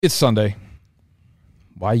It's Sunday.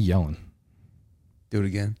 Why you yelling? Do it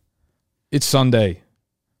again. It's Sunday.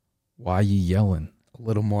 Why you yelling? A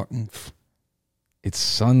little more oomph. It's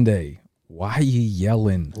Sunday. Why you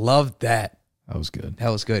yelling? Love that. That was good. That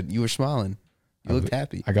was good. You were smiling. You looked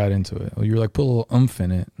happy. I got into it. You were like, put a little oomph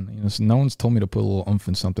in it. And, no one's told me to put a little oomph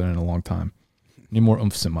in something in a long time. Need more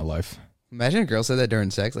oomphs in my life. Imagine a girl said that during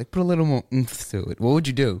sex. Like, put a little more oomph to it. What would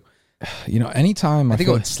you do? Anytime I think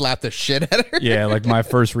I would slap the shit out of her. Yeah, like my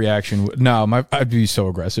first reaction. I'd be so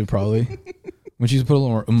aggressive probably. When she's put a little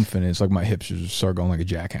more oomph in it, it's like my hips just start going like a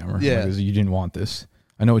jackhammer. Yeah. Like, you didn't want this.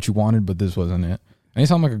 I know what you wanted, but this wasn't it.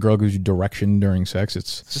 Anytime like a girl gives you direction during sex, it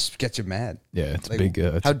just gets you mad. Yeah, it's like,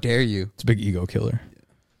 big. How dare you? It's a big ego killer.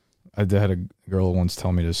 I had a girl once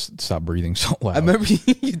tell me to stop breathing so loud. I remember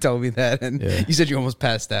you told me that, and you said you almost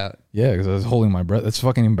passed out. Yeah, because I was holding my breath. That's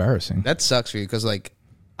fucking embarrassing. That sucks for you, because like,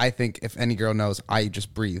 I think if any girl knows, I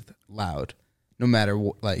just breathe loud, no matter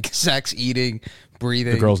what, like sex, eating,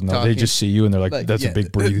 breathing. The girls know. Talking. They just see you and they're like, "That's a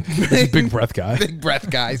big breathe. That's a big breath guy. Big breath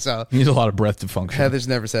guy." So he needs a lot of breath to function. Heather's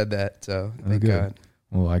never said that, so thank God.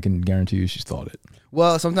 Well, I can guarantee you she's thought it.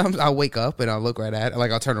 Well, sometimes I'll wake up and I'll look right at it.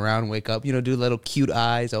 Like, I'll turn around and wake up, do little cute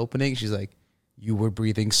eyes opening. She's like, "You were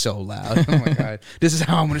breathing so loud." Oh my God. This is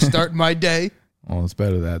how I'm going to start my day. Well, it's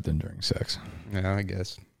better that than during sex. Yeah, I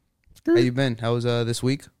guess. How you been? How was this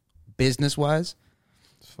week? Business-wise?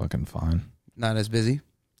 It's fucking fine. Not as busy?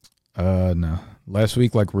 No. Last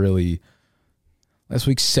week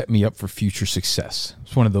set me up for future success.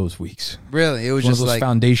 It's one of those weeks. Really? It was one just of those like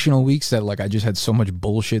foundational weeks that like I just had so much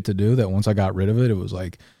bullshit to do that once I got rid of it, it was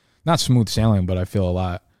like not smooth sailing, but I feel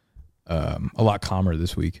a lot calmer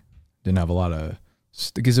this week. Didn't have a lot of,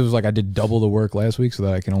 because it was like I did double the work last week so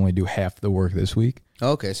that I can only do half the work this week.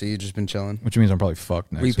 Okay, so you've just been chilling. Which means I'm probably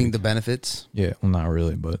fucked next Reaping week. the benefits? Yeah, well, not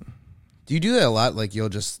really, but. Do you do that a lot? Like, you'll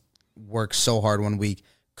just work so hard one week,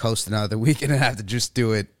 coast another week, and then have to just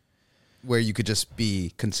do it where you could just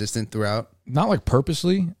be consistent throughout? Not like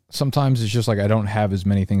purposely. Sometimes it's just like I don't have as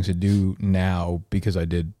many things to do now because I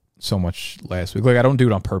did so much last week. Like, I don't do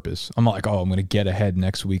it on purpose. I'm not like, I'm going to get ahead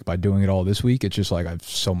next week by doing it all this week. It's just like I have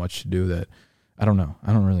so much to do that I don't know.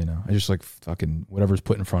 I don't really know. I just like fucking whatever's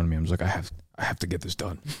put in front of me. I'm just like, I have to get this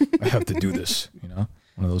done. I have to do this, One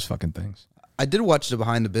of those fucking things. I did watch the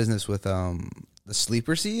Behind the Business with the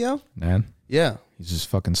Sleeper CEO. Man. Yeah. He's just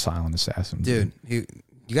fucking silent assassin. Dude, you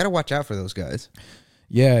got to watch out for those guys.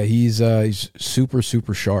 Yeah, he's super,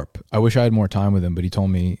 super sharp. I wish I had more time with him, but he told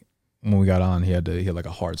me when we got on, he had like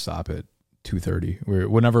a hard stop at 2:30.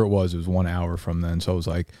 Whenever it was 1 hour from then. So I was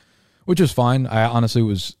like, which was fine. I honestly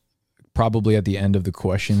was probably at the end of the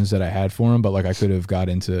questions that I had for him, but like I could have got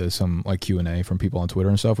into some like Q&A from people on Twitter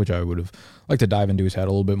and stuff, which I would have liked to dive into his head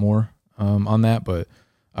a little bit more on that. But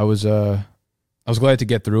I was glad to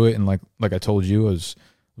get through it, and like I told you, it was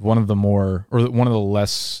one of the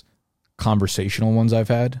less conversational ones I've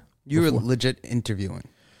had. You were legit interviewing.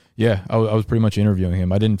 Yeah, I was pretty much interviewing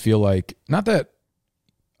him. I didn't feel like, not that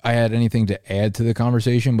I had anything to add to the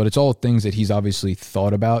conversation, but it's all things that he's obviously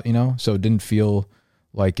thought about, so it didn't feel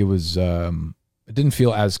like it was, it didn't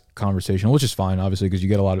feel as conversational, which is fine, obviously, because you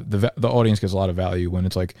get a lot of, the audience gets a lot of value when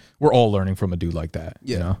it's like, we're all learning from a dude like that,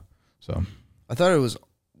 So I thought it was,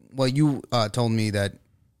 well, you told me that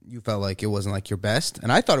you felt like it wasn't like your best,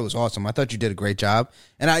 and I thought it was awesome. I thought you did a great job,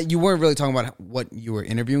 and you weren't really talking about what you were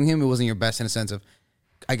interviewing him. It wasn't your best in a sense of,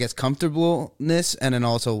 I guess, comfortableness, and then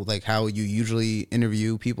also like how you usually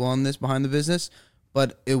interview people on this Behind the Business.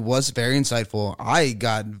 But it was very insightful. I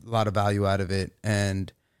got a lot of value out of it. And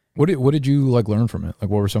what did you like learn from it? Like,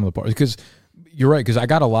 what were some of the parts? Because you're right. Because I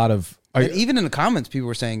got a lot of, even in the comments, people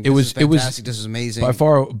were saying, this is fantastic, this is amazing.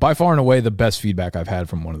 By far and away the best feedback I've had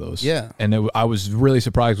from one of those. Yeah. And I was really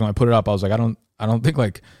surprised when I put it up. I was like, I don't think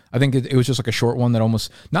like, I think it was just like a short one that almost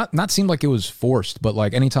not seemed like it was forced, but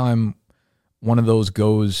like anytime one of those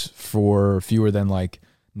goes for fewer than like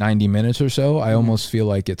 90 minutes or so, I almost feel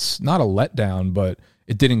like it's not a letdown, but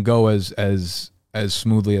it didn't go as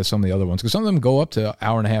smoothly as some of the other ones. Because some of them go up to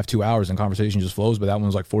 1.5 hours, 2 hours, and conversation just flows, but that one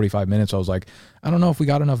was like 45 minutes. I was like, I don't know if we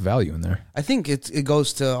got enough value in there. I think it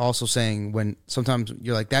goes to also saying when sometimes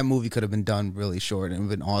you're like, that movie could have been done really short and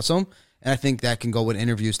been awesome. And I think that can go with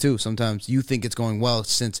interviews too. Sometimes you think it's going well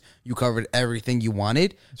since you covered everything you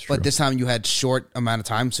wanted, but this time you had short amount of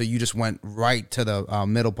time, so you just went right to the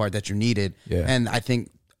middle part that you needed. Yeah. And I think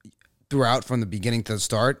throughout, from the beginning to the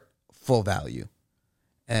start, full value.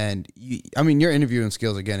 And your interviewing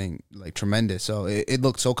skills are getting like tremendous. So it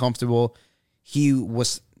looked so comfortable. He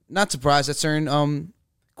was not surprised at certain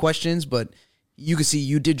questions, but you could see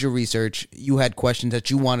you did your research. You had questions that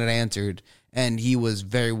you wanted answered, and he was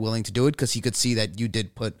very willing to do it because he could see that you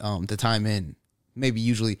did put the time in maybe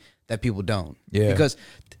usually that people don't. Yeah. Because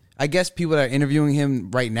I guess people that are interviewing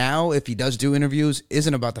him right now, if he does do interviews,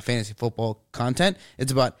 isn't about the fantasy football content.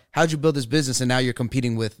 It's about how'd you build this business, and now you're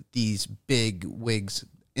competing with these big wigs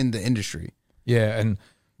in the industry. Yeah, and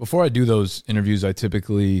before I do those interviews, I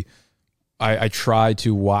typically I try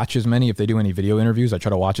to watch as many, if they do any video interviews, I try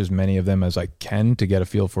to watch as many of them as I can to get a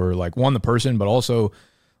feel for like one, the person, but also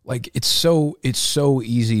like it's so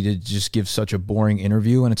easy to just give such a boring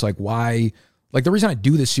interview, and it's like, why? Like the reason I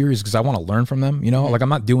do this series is because I want to learn from them, you know? Like I'm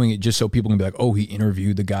not doing it just so people can be like, oh, he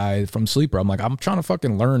interviewed the guy from Sleeper. I'm like, I'm trying to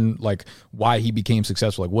fucking learn like why he became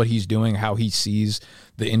successful, like what he's doing, how he sees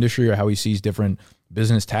the industry or how he sees different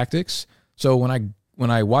business tactics. So when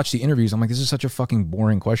I watch the interviews, I'm like, this is such a fucking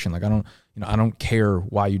boring question. Like I don't care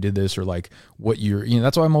why you did this or like what you're,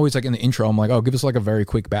 that's why I'm always like in the intro, I'm like, oh, give us like a very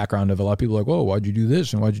quick background of a lot of people are like, whoa, why'd you do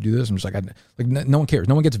this? And why'd you do this? I'm just like, no one cares.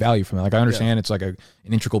 No one gets value from it. Like I understand it's like an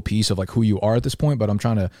integral piece of like who you are at this point, but I'm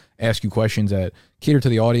trying to ask you questions that cater to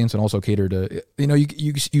the audience and also cater to,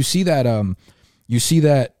 you see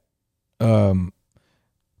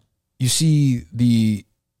the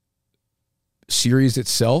series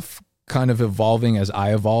itself kind of evolving as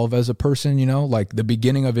I evolve as a person, like the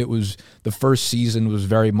beginning of it was, the first season was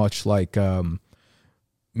very much like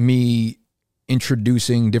me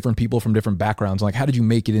introducing different people from different backgrounds. Like, how did you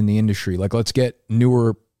make it in the industry? Like, let's get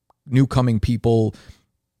newcoming people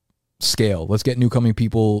scale. Let's get newcoming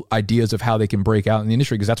people ideas of how they can break out in the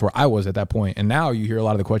industry, because that's where I was at that point. And now you hear a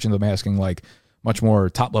lot of the questions I'm asking, like much more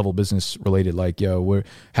top level business related, like,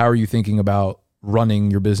 how are you thinking about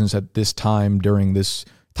running your business at this time during this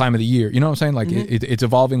time of the year? You know what I'm saying? Like it's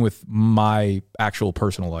evolving with my actual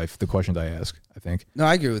personal life, the questions I ask, I think. No,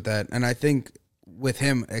 I agree with that. And I think with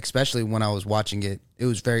him, especially when I was watching it, it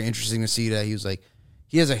was very interesting to see that he was like,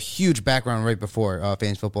 he has a huge background right before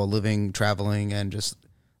fantasy football, living, traveling, and just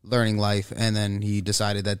learning life. And then he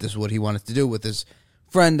decided that this is what he wanted to do with his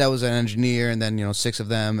friend that was an engineer, and then, 6 of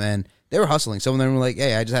them, and they were hustling. Some of them were like,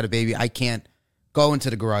 hey, I just had a baby. I can't go into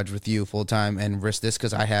the garage with you full time and risk this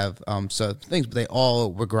because I have so things, but they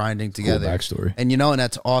all were grinding together. Cool backstory. And and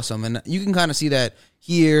that's awesome. And you can kind of see that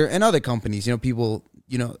here and other companies. People,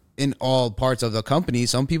 in all parts of the company,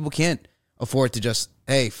 some people can't afford to just,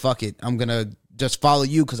 hey, fuck it, I'm gonna just follow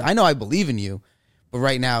you because I know I believe in you. But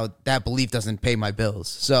right now, that belief doesn't pay my bills.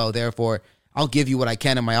 So therefore, I'll give you what I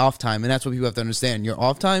can in my off time. And that's what people have to understand. Your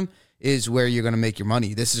off time is where you're gonna make your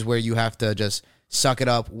money. This is where you have to just suck it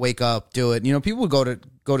up, wake up, do it. People would go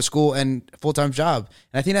to school and full-time job.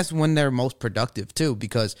 And I think that's when they're most productive too,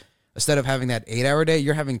 because instead of having that 8-hour day,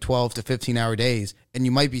 you're having 12 to 15-hour days, and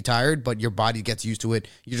you might be tired, but your body gets used to it.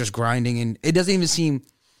 You're just grinding, and it doesn't even seem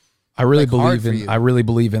I really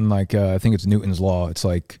believe in like I think it's Newton's law. It's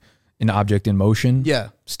like an object in motion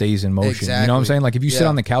stays in motion. Exactly. You know what I'm saying? Like if you sit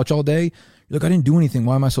on the couch all day, you're like, I didn't do anything.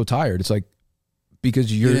 Why am I so tired? It's like,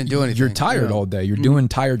 because you're tired all day. You're doing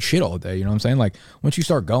tired shit all day. You know what I'm saying? Like once you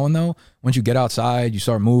start going though, once you get outside, you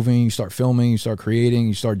start moving, you start filming, you start creating,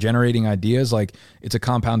 you start generating ideas, like it's a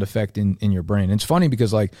compound effect in your brain. And it's funny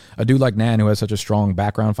because like a dude like Nan, who has such a strong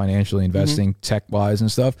background financially investing, tech wise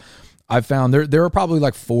and stuff, I've found there are probably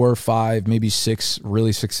like 4 or 5, maybe 6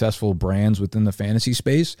 really successful brands within the fantasy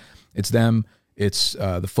space. It's them, it's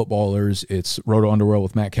the footballers, it's Roto Underworld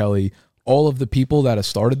with Matt Kelly. All of the people that have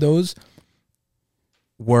started those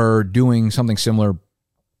were doing something similar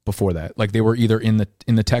before that. Like they were either in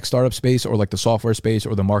the tech startup space or like the software space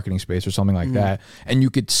or the marketing space or something like that. And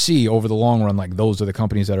you could see over the long run, like those are the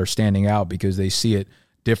companies that are standing out because they see it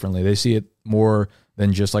differently. They see it more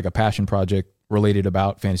than just like a passion project related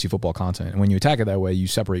about fantasy football content. And when you attack it that way, you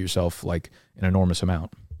separate yourself like an enormous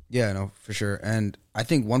amount. Yeah, no, for sure. And I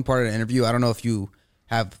think one part of the interview, I don't know if you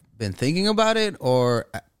have been thinking about it or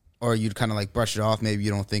you'd kind of like brush it off. Maybe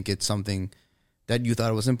you don't think it's something that you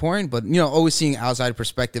thought it was important, but always seeing outside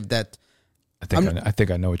perspective that I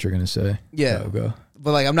think I know what you're gonna say. Yeah,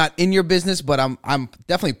 but like I'm not in your business, but I'm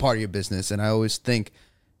definitely part of your business, and I always think,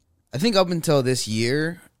 up until this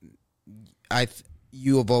year,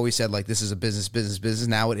 you have always said like this is a business.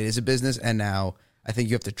 Now it is a business, and now I think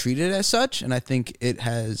you have to treat it as such, and I think it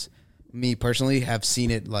has, me personally, have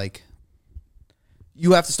seen it like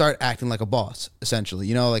you have to start acting like a boss,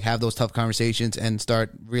 essentially, like have those tough conversations and start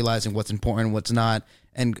realizing what's important, what's not,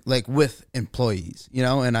 and like with employees,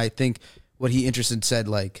 and I think what he interested said,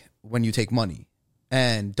 like when you take money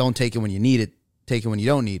and don't take it when you need it, take it when you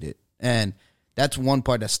don't need it. And that's one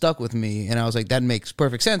part that stuck with me. And I was like, that makes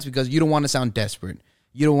perfect sense because you don't want to sound desperate.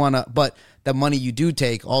 You don't want to, but the money you do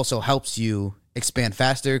take also helps you expand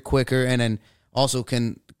faster, quicker, and then also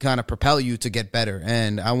can kind of propel you to get better.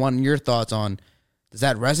 And I want your thoughts on, does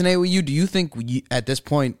that resonate with you? Do you think at this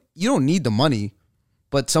point, you don't need the money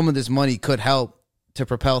but some of this money could help to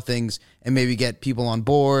propel things and maybe get people on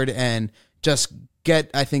board and just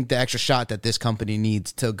get, I think, the extra shot that this company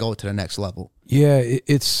needs to go to the next level. Yeah,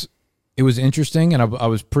 it was interesting, and I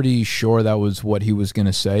was pretty sure that was what he was going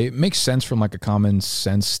to say. It makes sense from like a common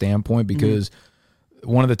sense standpoint, because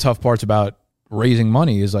one of the tough parts about raising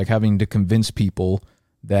money is like having to convince people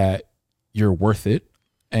that you're worth it.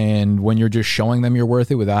 And when you're just showing them you're worth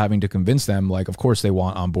it without having to convince them, like, of course they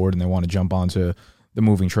want on board and they want to jump onto the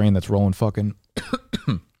moving train that's rolling fucking,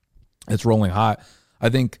 it's rolling hot. I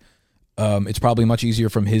think it's probably much easier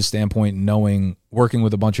from his standpoint, knowing, working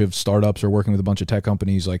with a bunch of startups or working with a bunch of tech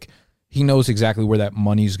companies, like he knows exactly where that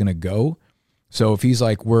money's going to go. So if he's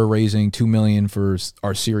like, we're raising $2 million for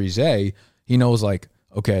our Series A, he knows like,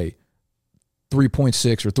 okay,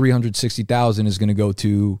 3.6 or 360,000 is going to go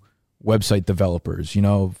to website developers, you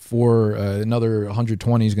know, for another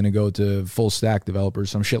 120 is going to go to full stack developers,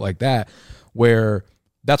 some shit like that, where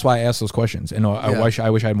that's why I asked those questions. And I wish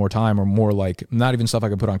I had more time, or more like, not even stuff I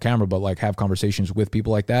could put on camera, but like have conversations with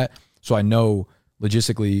people like that. So I know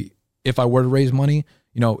logistically, if I were to raise money,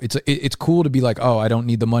 you know, it's cool to be like, oh, I don't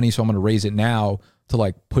need the money, so I'm going to raise it now to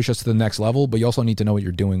like push us to the next level. But you also need to know what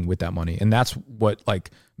you're doing with that money. And that's what like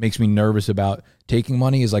makes me nervous about taking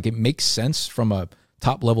money, is like, it makes sense from a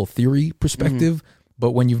top level theory perspective,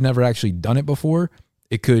 but when you've never actually done it before,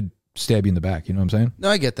 it could stab you in the back. You know what I'm saying? No,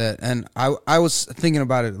 I get that. And I was thinking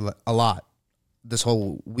about it a lot this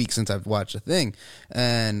whole week since I've watched the thing.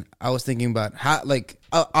 And I was thinking about how, like,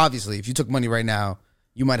 obviously, if you took money right now,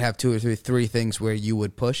 you might have two or three things where you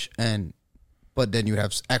would push, but then you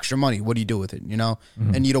have extra money. What do you do with it? You know?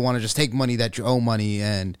 And you don't want to just take money that you owe money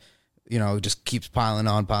and, you know, it just keeps piling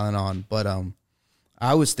on. But,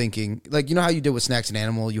 I was thinking, like, you know how you did with Snacks and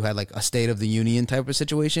Animal, you had like a State of the Union type of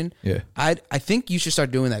situation? Yeah. I think you should start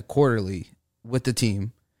doing that quarterly with the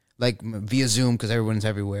team, like via Zoom, because everyone's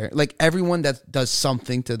everywhere. Like, everyone that does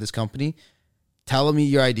something to this company, tell me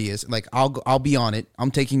your ideas. Like, I'll be on it. I'm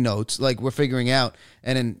taking notes. Like, we're figuring out.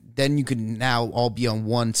 And then you can now all be on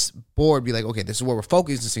one board, be like, okay, this is what we're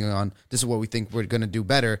focusing on. This is what we think we're going to do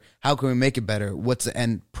better. How can we make it better? What's the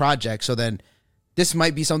end project? So then this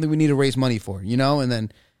might be something we need to raise money for, you know? And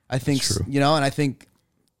then I think, you know, and I think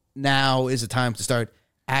now is the time to start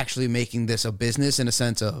actually making this a business in a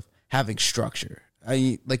sense of having structure.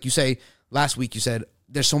 Like you say, last week you said,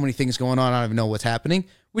 there's so many things going on, I don't even know what's happening,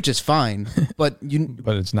 which is fine, but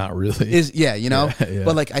but it's not really. You know? Yeah.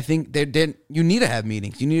 But like, I think you need to have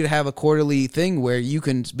meetings. You need to have a quarterly thing where you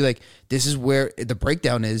can be like, this is where the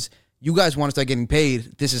breakdown is. You guys want to start getting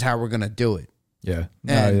paid. This is how we're going to do it. Yeah.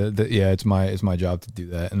 It's my job to do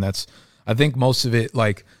that. And that's, I think most of it,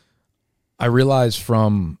 like, I realized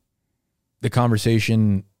from the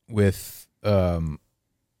conversation with you,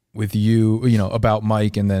 you know, about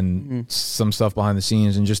Mike, and then some stuff behind the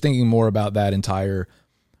scenes, and just thinking more about that entire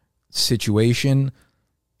situation,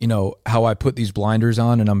 you know, how I put these blinders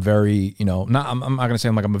on, and I'm very, you know, I'm not going to say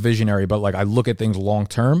I'm a visionary, but like, I look at things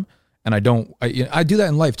long-term. And I do that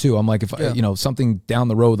in life too. I'm like, if you know, something down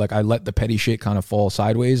the road, like, I let the petty shit kind of fall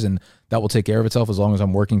sideways, and that will take care of itself as long as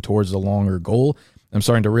I'm working towards the longer goal. I'm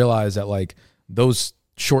starting to realize that like those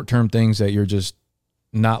short-term things that you're just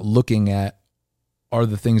not looking at are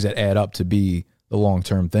the things that add up to be the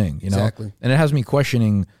long-term thing, you know? Exactly. And it has me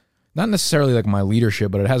questioning, not necessarily like my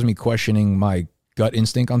leadership, but it has me questioning my gut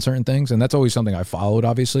instinct on certain things. And that's always something I followed,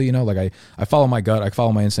 obviously, you know, like I follow my gut, I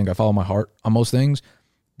follow my instinct, I follow my heart on most things.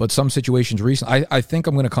 But some situations recently, I think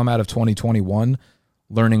I'm going to come out of 2021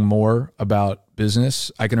 learning more about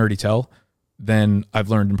business, I can already tell, than I've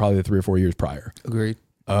learned in probably the 3 or 4 years prior. Agreed.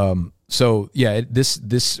 So yeah,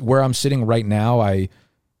 this where I'm sitting right now, I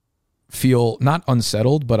feel not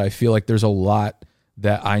unsettled, but I feel like there's a lot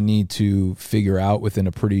that I need to figure out within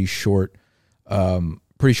a pretty short time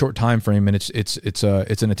frame, and it's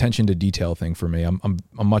an attention to detail thing for me. I'm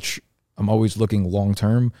always looking long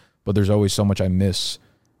term, but there's always so much I miss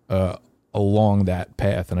along that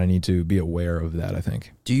path, and I need to be aware of that, I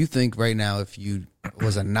think. Do you think right now, if you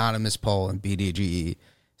was an anonymous poll in BDGE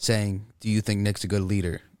saying, do you think Nick's a good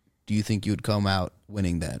leader, do you think you'd come out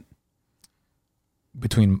winning that?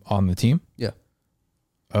 On the team? Yeah.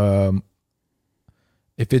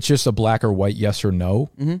 If it's just a black or white yes or no,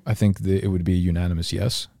 I think it would be a unanimous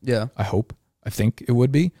yes. Yeah. I think it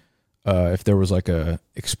would be. If there was like a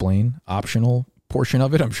explain optional portion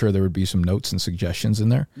of it, I'm sure there would be some notes and suggestions in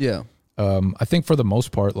there. Yeah. I think for the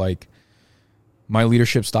most part, like, my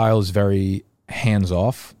leadership style is very hands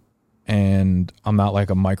off, and I'm not like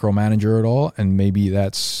a micromanager at all. And maybe I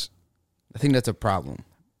think that's a problem.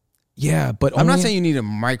 Yeah, but I'm not saying you need to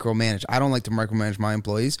micromanage. I don't like to micromanage my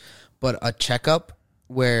employees, but a checkup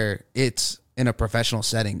where it's in a professional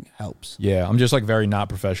setting helps. Yeah, I'm just like very not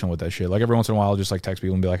professional with that shit. Like every once in a while, I'll just like text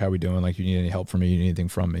people and be like, "How we doing? Like, you need any help from me? You need anything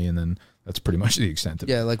from me?" And then that's pretty much the extent of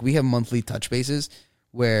it. Yeah, like we have monthly touch bases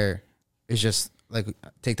where it's just like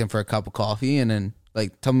take them for a cup of coffee and then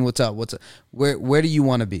like tell me what's up. Where do you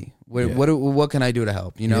want to be? What can I do to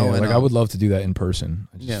help? You know, yeah, and, like I would love to do that in person.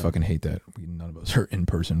 I just Yeah. fucking hate that none of us are in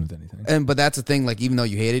person with anything. but that's the thing. Like even though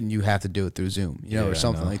you hate it, you have to do it through Zoom, you know, Yeah, or I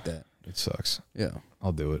something know. like that. It sucks. Yeah.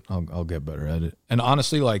 I'll do it. I'll get better at it. And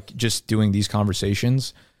honestly, like just doing these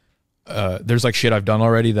conversations, there's like shit I've done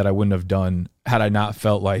already that I wouldn't have done had I not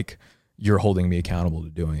felt like you're holding me accountable to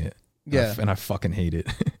doing it. Yeah. And I fucking hate it.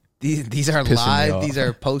 These are Pissing me live. off. These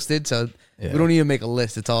are posted, so Yeah. we don't need to make a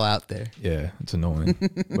list. It's all out there. Yeah, it's annoying,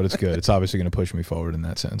 but it's good. It's obviously going to push me forward in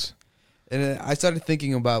that sense. And I started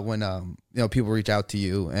thinking about when people reach out to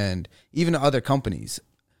you and even other companies.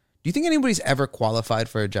 Do you think anybody's ever qualified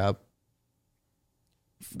for a job?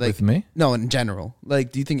 Like, With me? No, in general.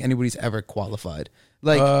 Like, do you think anybody's ever qualified?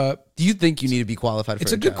 Like, do you think you need to be qualified for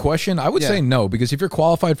It's a a good job? question. I would Yeah. say no, because if you're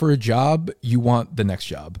qualified for a job, you want the next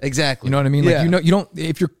job. Exactly. You know what I mean? Like, Yeah. you don't,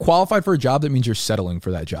 if you're qualified for a job, that means you're settling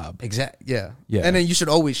for that job. Yeah. Yeah. And then you should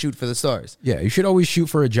always shoot for the stars. Yeah. You should always shoot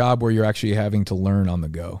for a job where you're actually having to learn on the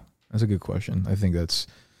go. That's a good question. I think that's,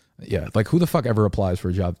 yeah. Like who the fuck ever applies for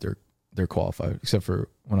a job they're qualified, except for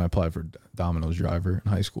when I applied for Domino's driver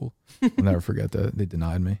in high school. I'll never forget that. They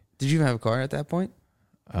denied me. Did you even have a car at that point?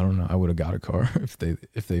 I don't know. I would have got a car if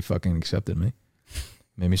they fucking accepted me.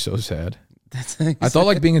 Made me so sad. I thought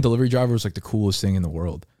like being a delivery driver was like the coolest thing in the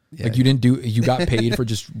world. Yeah. Like you got paid for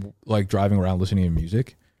just like driving around listening to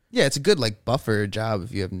music. Yeah, it's a good like buffer job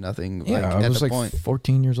if you have nothing. Yeah, like, I at was the like point.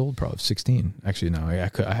 14 years old, probably 16. Actually, no, I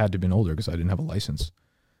had to have been older because I didn't have a license.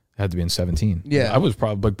 I had to be in 17. Yeah. I was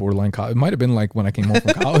probably like borderline college. It might have been like when I came home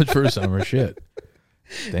from college for a summer. Shit.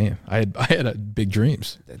 Damn, I had big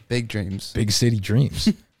dreams, Big dreams. big city dreams.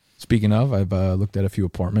 Speaking of, I've looked at a few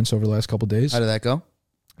apartments over the last couple of days. How did that go?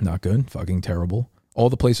 Not good. Fucking terrible. All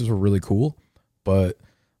the places were really cool, but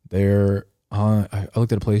they're on. I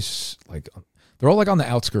looked at a place like they're all like on the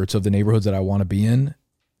outskirts of the neighborhoods that I want to be in,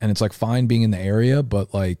 and it's like fine being in the area,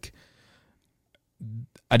 but like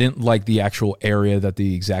I didn't like the actual area that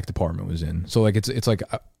the exact apartment was in. So like it's like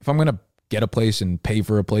if I'm gonna get a place and pay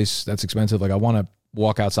for a place that's expensive, like I want to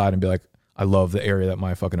walk outside and be like, I love the area that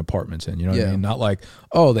my fucking apartment's in. You know what I mean? Not like,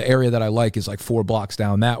 oh, the area that I like is like 4 blocks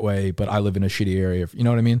down that way, but I live in a shitty area. You know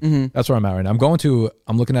what I mean? Mm-hmm. That's where I'm at right now.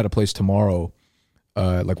 I'm looking at a place tomorrow,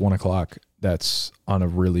 at like 1:00. That's on a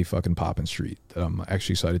really fucking poppin' street that I'm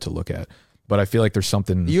actually excited to look at. But I feel like there's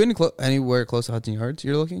something. Are you anywhere close to Hudson Yards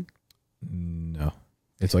you're looking? No,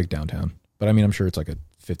 it's like downtown. But I mean, I'm sure it's like a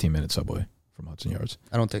 15-minute subway from Hudson Yards.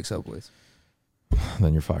 I don't take subways.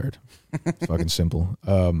 Then you're fired. It's fucking simple.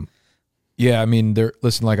 Yeah, I mean,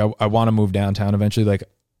 listen, like I want to move downtown eventually. Like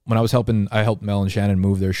when I helped Mel and Shannon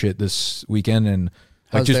move their shit this weekend, and like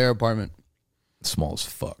How's just their apartment? small as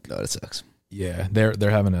fuck. No, that sucks. Yeah, they're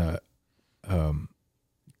having a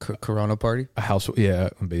Corona party? house. Yeah,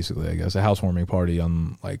 basically, I guess a housewarming party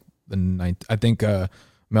on like the 9th. I think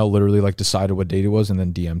Mel literally like decided what date it was and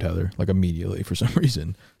then DM'd Heather like immediately for some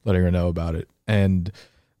reason, letting her know about it. And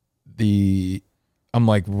I'm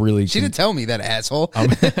like really. She didn't tell me, that asshole.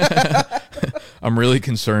 I'm really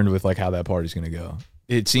concerned with like how that party's gonna go.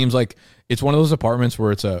 It seems like it's one of those apartments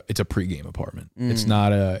where it's a pregame apartment. It's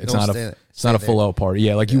not a full out party.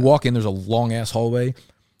 Yeah, like you walk in, there's a long ass hallway,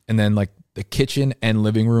 and then like the kitchen and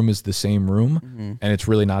living room is the same room, and it's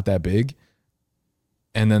really not that big.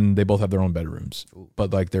 And then they both have their own bedrooms,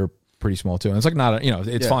 but like they're pretty small too. And it's like not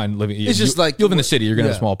it's fine living. It's just like you live in the city, you're gonna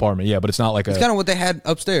have a small apartment. Yeah, but it's not like it's kind of what they had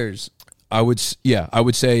upstairs. I would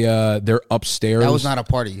say their upstairs. That was not a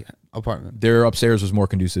party apartment. Their upstairs was more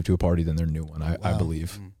conducive to a party than their new one. I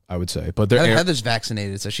believe. I would say, but Heather's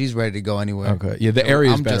vaccinated, so she's ready to go anywhere. Okay, yeah, the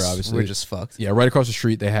area is better. Obviously, we're just fucked. Yeah, right across the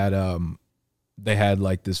street they had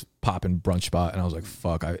like this poppin' brunch spot, and I was like,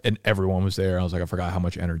 fuck, and everyone was there. I was like, I forgot how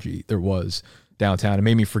much energy there was downtown. It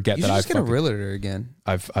made me forget You that should I just get a realtor again.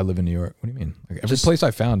 I live in New York. What do you mean? Like every place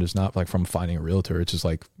I found is not like from finding a realtor. It's just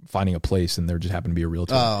like finding a place, and there just happened to be a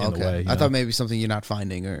realtor in the way. I thought maybe something you're not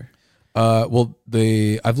finding, or well,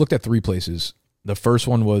 I've looked at 3 places. The first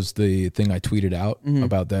one was the thing I tweeted out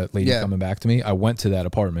about that lady coming back to me. I went to that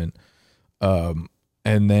apartment, and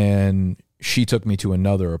then she took me to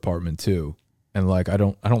another apartment too. And like I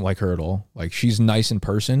don't like her at all. Like she's nice in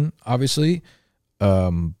person, obviously,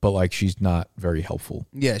 But like she's not very helpful.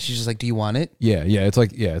 Yeah, she's just like, do you want it? Yeah, it's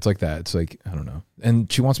like that. It's like, I don't know.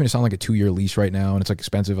 And she wants me to sign like a 2-year lease right now, and it's like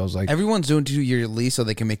expensive. I was like, everyone's doing 2-year lease so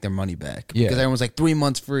they can make their money back. Yeah, because everyone's like 3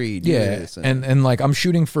 months free. And like I'm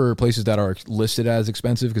shooting for places that are listed as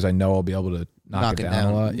expensive because I know I'll be able to knock it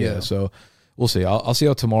down a lot. Yeah, so we'll see. I'll see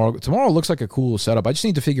how tomorrow. Tomorrow looks like a cool setup. I just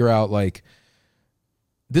need to figure out like.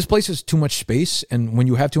 This place has too much space, and when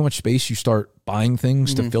you have too much space, you start buying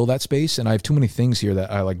things to fill that space, and I have too many things here that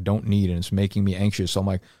I like don't need, and it's making me anxious. So I'm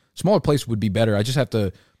like, smaller place would be better. I just have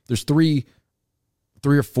to. There's three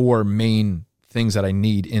or four main things that I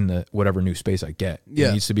need in the whatever new space I get. Yeah.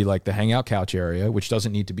 It needs to be like the hangout couch area, which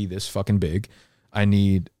doesn't need to be this fucking big. I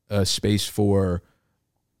need a space for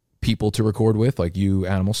people to record with, like you,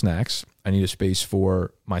 Animal Snacks. I need a space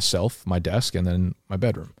for myself, my desk, and then my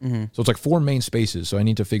bedroom. So it's like 4 main spaces. So I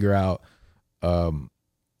need to figure out a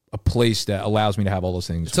place that allows me to have all those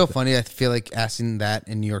things. It's so funny. I feel like asking that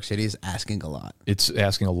in New York City is asking a lot. It's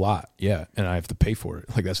asking a lot, yeah. And I have to pay for it.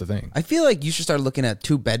 Like, that's the thing. I feel like you should start looking at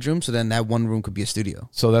 2 bedrooms, so then that one room could be a studio.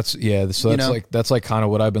 So that's like kind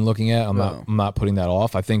of what I've been looking at. I'm not putting that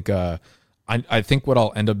off. I think I think what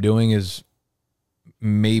I'll end up doing is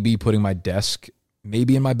maybe putting my desk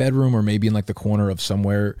maybe in my bedroom or maybe in like the corner of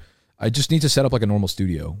somewhere. I just need to set up like a normal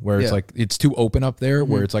studio where it's like it's too open up there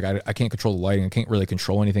where it's like I can't control the lighting. I can't really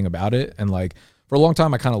control anything about it. And like for a long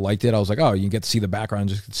time I kind of liked it. I was like, oh, you get to see the background,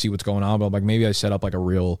 just see what's going on. But I'm like, maybe I set up like a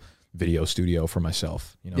real video studio for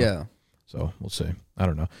myself, you know? Yeah. So we'll see. I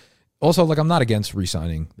don't know. Also, like I'm not against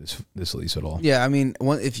re-signing this lease at all. Yeah, I mean,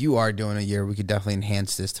 if you are doing a year, we could definitely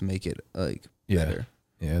enhance this to make it like better.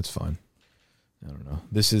 Yeah, it's fine. I don't know.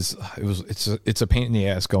 It's a pain in the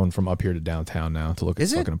ass going from up here to downtown now to look at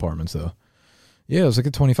fucking apartments though. Yeah, it was like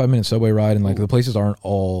a 25-minute subway ride, and like the places aren't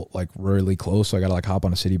all like really close. So I gotta like hop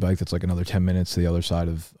on a city bike that's like another 10 minutes to the other side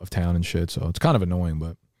of town and shit. So it's kind of annoying,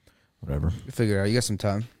 but whatever. You figure it out. You got some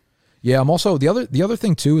time. Yeah, I'm also the other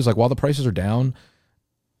thing too is like while the prices are down,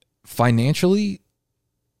 financially,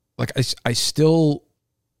 like I still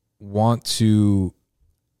want to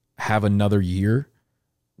have another year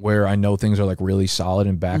where I know things are like really solid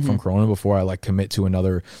and back from Corona before I like commit to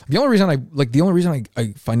another. The only reason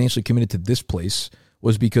I financially committed to this place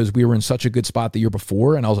was because we were in such a good spot the year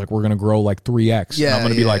before, and I was like, we're gonna grow like 3x. Yeah, and I'm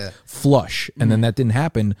gonna be like flush, and then that didn't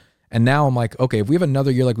happen. And now I'm like, okay, if we have another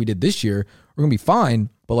year like we did this year, we're gonna be fine.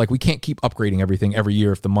 But like we can't keep upgrading everything every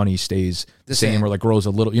year if the money stays the same or like grows a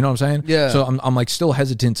little. You know what I'm saying? Yeah. So I'm like still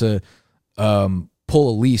hesitant to pull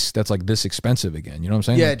a lease that's like this expensive again. You know what I'm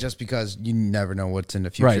saying? Yeah, just because you never know what's in the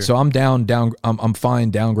future. Right. So I'm I'm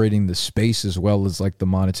fine downgrading the space as well as like the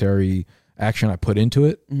monetary action I put into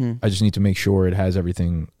it. I just need to make sure it has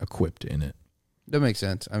everything equipped in it. That makes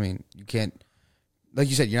sense. I mean, you can't, like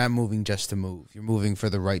you said, you're not moving just to move. You're moving for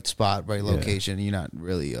the right spot, right location. You're not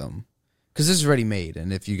really because this is already made,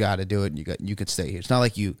 and if you got to do it, you could stay here. It's not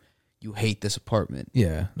like you hate this apartment.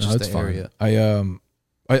 Yeah, no, just it's the fine. Area.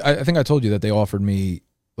 I think I told you that they offered me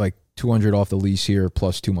like $200 off the lease here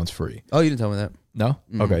plus 2 months free. Oh, you didn't tell me that. No?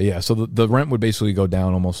 Okay, yeah. So the rent would basically go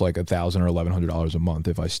down almost like $1,000 or $1,100 a month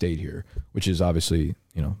if I stayed here, which is obviously,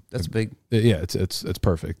 you know, that's big. Yeah, it's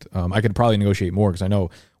perfect. I could probably negotiate more because I know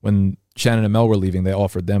when Shannon and Mel were leaving, they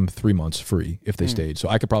offered them 3 months free if they stayed. So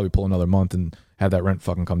I could probably pull another month and have that rent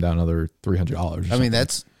fucking come down another $300. I mean,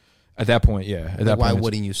 that's at that point, yeah. At that why point,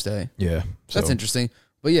 wouldn't you stay? Yeah, that's interesting.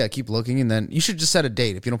 But yeah, keep looking, and then you should just set a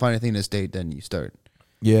date. If you don't find anything this date, then you start.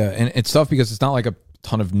 Yeah, and it's tough because it's not like a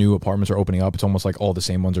ton of new apartments are opening up. It's almost like all the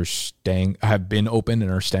same ones have been open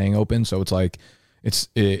and are staying open. So it's like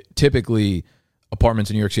typically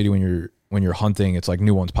apartments in New York City when you're hunting, it's like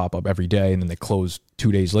new ones pop up every day and then they close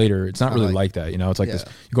 2 days later. It's not really like that, you know. It's like this.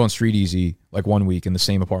 You go on Street Easy like 1 week and the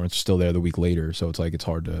same apartments are still there the week later. So it's like it's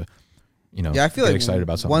hard to, you know, I feel get like excited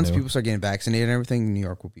about something once new. people start getting vaccinated and everything, New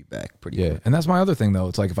York will be back pretty quick. And that's my other thing though.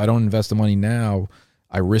 It's like if I don't invest the money now,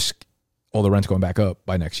 I risk all the rent's going back up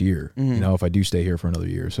by next year. You know, if I do stay here for another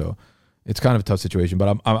year. So it's kind of a tough situation.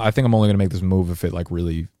 But I think I'm only going to make this move if it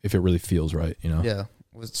really feels right. You know. Yeah.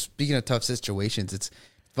 Well, speaking of tough situations, it's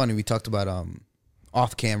funny. We talked about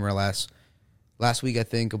off camera last week, I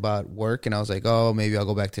think, about work, and I was like, oh, maybe I'll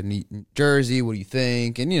go back to New Jersey. What do you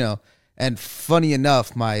think? And you know, and funny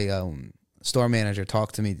enough, my store manager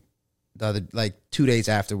talked to me the other 2 days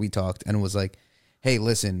after we talked, and was like, hey,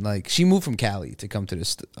 listen, like she moved from Cali to come to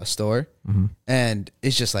this store, and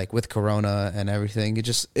it's just like with Corona and everything,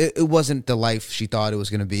 it wasn't the life she thought it was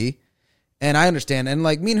gonna be, and I understand, and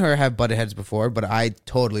like me and her have butted heads before, but I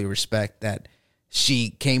totally respect that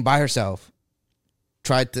she came by herself,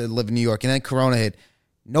 tried to live in New York, and then Corona hit,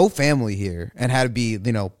 no family here, and had to be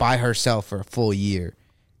by herself for a full year,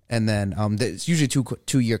 And then it's usually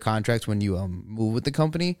 2-year contracts when you move with the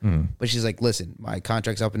company. But she's like, listen, my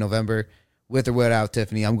contract's up in November. With or without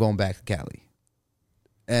Tiffany, I'm going back to Cali.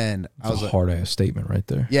 And I was a like, hard ass statement right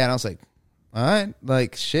there. yeah, and I was like, all right,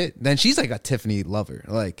 like shit. Then she's like a Tiffany lover.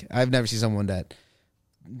 Like I've never seen someone that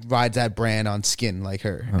rides that brand on skin like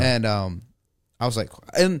her. And I was like,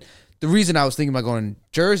 and the reason I was thinking about going to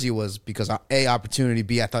Jersey was because A, opportunity,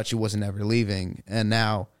 B, I thought she wasn't ever leaving. And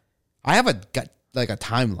now I have a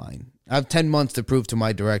timeline. I have 10 months to prove to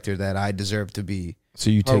my director that I deserve to be. So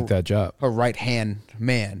you take that job, her right hand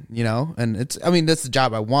man, you know, and that's the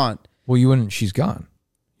job I want. Well, you wouldn't. She's gone.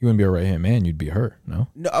 You wouldn't be a right hand man. You'd be her. No.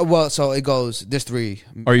 No. Well, so it goes. There's 3.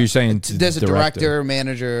 Are you saying there's a director,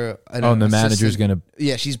 manager? And the manager's gonna.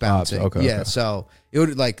 Yeah, she's bouncing. Okay. Yeah, okay. so it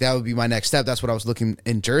would that would be my next step. That's what I was looking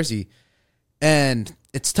in Jersey, and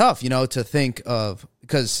it's tough, you know, to think of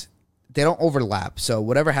because they don't overlap. So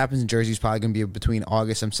whatever happens in Jersey is probably gonna be between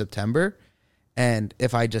August and September, and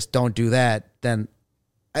if I just don't do that, then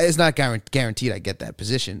it's not guaranteed I get that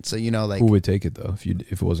position. So, you know, like... Who would take it, though, if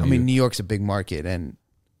it wasn't you? New York's a big market, and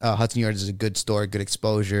Hudson Yards is a good store, good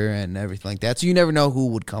exposure, and everything like that. So you never know who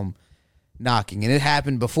would come knocking. And it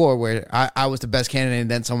happened before where I was the best candidate, and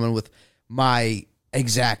then someone with my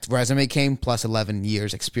exact resume came, plus 11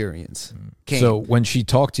 years experience came. So when she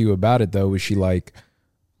talked to you about it, though, was she like...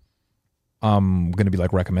 I'm gonna be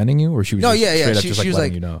like recommending you, or she was straight up just like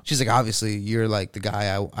letting you know? She's like, obviously, you're like the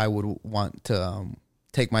guy I would want to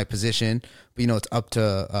take my position, but you know, it's up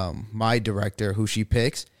to my director who she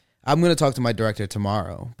picks. I'm gonna talk to my director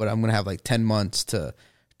tomorrow, but I'm gonna have like 10 months to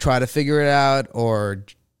try to figure it out, or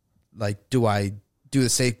like, do I do the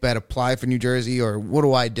safe bet, apply for New Jersey, or what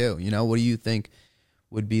do I do? You know, what do you think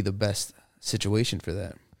would be the best situation for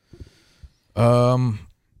that?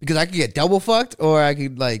 Because I could get double fucked, or I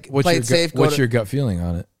could like play it safe. What's your gut feeling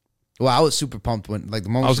on it? Well, I was super pumped when like the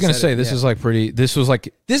moment I was gonna say this is like pretty. This was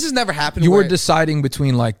like this has never happened. You were deciding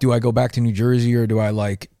between like, do I go back to New Jersey or do I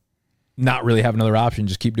like not really have another option,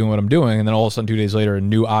 just keep doing what I'm doing, and then all of a sudden 2 days later, a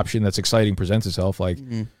new option that's exciting presents itself. Like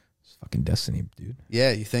it's fucking destiny, dude.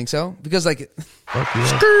 Yeah, you think so? Because like, fuck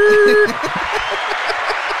yeah.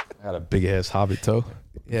 I got a big ass hobbit toe.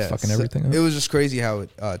 Yeah, fucking everything up. It was just crazy how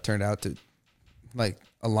it turned out to like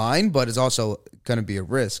align, but it's also going to be a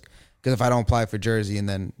risk because if I don't apply for Jersey and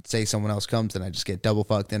then say someone else comes, then I just get double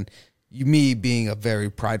fucked. And me being a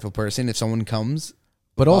very prideful person, if someone comes,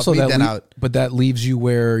 but also that leaves you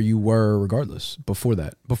where you were regardless. Before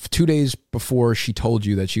that, 2 days before she told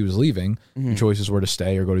you that she was leaving, your choices were to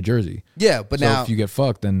stay or go to Jersey. Yeah, but now if you get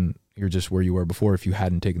fucked, then you're just where you were before if you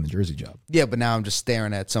hadn't taken the Jersey job. Yeah, but now I'm just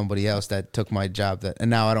staring at somebody else that took my job and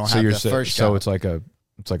now I don't have the first job. So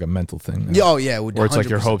it's like a mental thing. Yeah, oh yeah, or it's like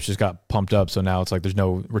your hopes just got pumped up, so now it's like there's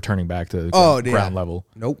no returning back to ground level.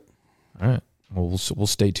 Nope. All right. Well, we'll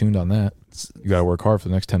stay tuned on that. You got to work hard for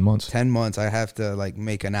the next 10 months. 10 months. I have to like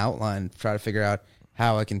make an outline, try to figure out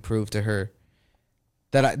how I can prove to her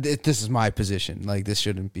that this is my position. Like this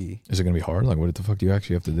shouldn't be. Is it going to be hard? Like what the fuck do you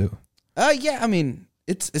actually have to do? Yeah. I mean,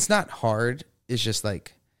 it's not hard. It's just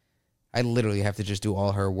like I literally have to just do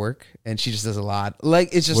all her work, and she just does a lot. Like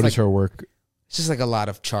it's just what is her work? It's just like a lot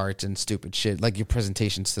of charts and stupid shit. Like your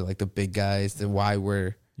presentations to like the big guys, the why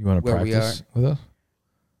we're you want to practice with us?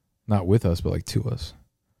 Not with us, but like to us.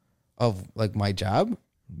 Of like my job?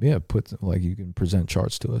 Yeah, like you can present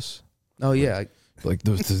charts to us. Oh yeah, like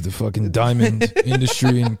the fucking diamond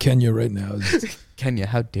industry in Kenya right now. Kenya,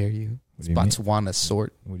 how dare you? It's Botswana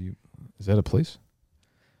sort. Is that a place?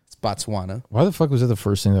 It's Botswana. Why the fuck was that the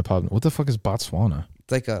first thing that popped in? What the fuck is Botswana?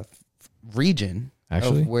 It's like a region.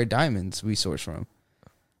 Actually, of where diamonds we source from.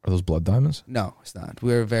 Are those blood diamonds? No, it's not.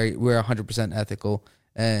 We're 100% ethical,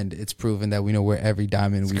 and it's proven that we know where every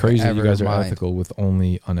diamond it's we've crazy ever you guys mined. Are ethical with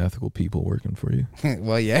only unethical people working for you.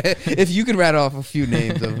 Well, yeah. If you could rattle off a few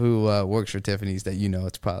names of who works for Tiffany's, that you know,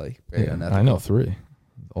 it's probably very unethical. I know 3.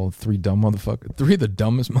 All 3 dumb motherfuckers. 3 of the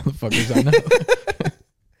dumbest motherfuckers I know.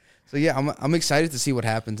 So yeah, I'm excited to see what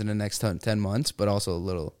happens in the next 10 months, but also a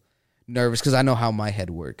little nervous because I know how my head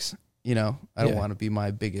works. You know, I don't want to be my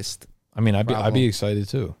biggest. I mean, I'd be excited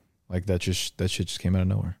too. Like that shit just came out of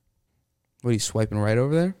nowhere. What are you swiping right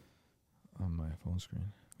over there? On my phone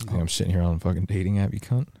screen. You think I'm sitting here on a fucking dating app, you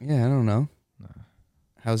cunt? Yeah, I don't know. Nah.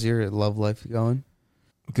 How's your love life going?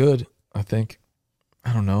 Good, I think.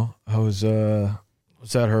 I don't know. I was at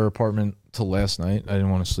her apartment till last night. I didn't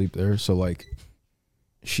want to sleep there, so like,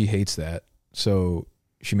 she hates that. So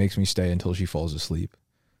she makes me stay until she falls asleep.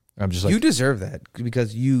 I'm just like, you deserve that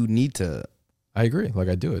because you need to. I agree. Like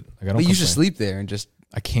I do it. Like, I don't. But you should sleep there and just.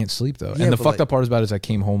 I can't sleep though. Yeah, and the fucked up part about it is I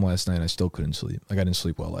came home last night and I still couldn't sleep. Like I didn't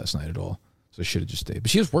sleep well last night at all. So I should have just stayed.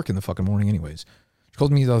 But she was working the fucking morning anyways. She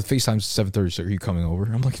called me the FaceTime 7:30. So are you coming over?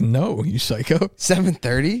 I'm like, no, you psycho.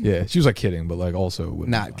 7:30? Yeah, she was like kidding, but like also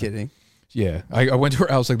Not kidding. Yeah, I went to her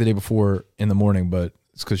house like the day before in the morning, but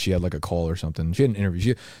it's because she had like a call or something. She had an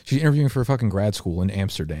interview. She's interviewing for a fucking grad school in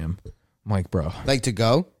Amsterdam. I'm like, bro. Like to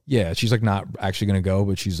go? Yeah, she's like not actually gonna go,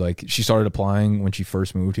 but she's like she started applying when she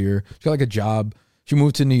first moved here. She got like a job. She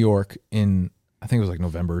moved to New York in I think it was like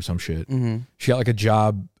November or some shit. Mm-hmm. She got like a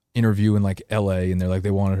job interview in like LA, and they're like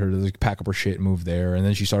they wanted her to like pack up her shit and move there. And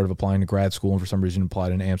then she started applying to grad school, and for some reason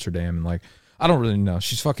applied in Amsterdam. And like I don't really know.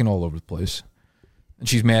 She's fucking all over the place. And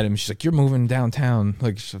she's mad at him. She's like, "You're moving downtown."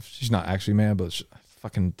 Like she's not actually mad, but it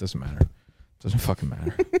fucking doesn't matter. Doesn't fucking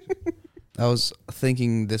matter. I was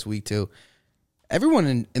thinking this week too.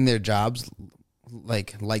 Everyone in their jobs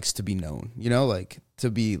like likes to be known, you know, like to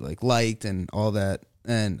be like liked and all that.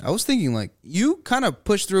 And I was thinking like you kind of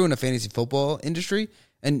push through in the fantasy football industry,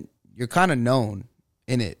 and you're kind of known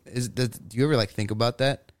in it. Do you ever like think about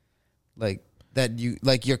that? Like that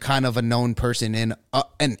you're kind of a known person in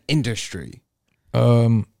an industry.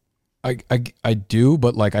 I do,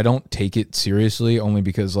 but like I don't take it seriously only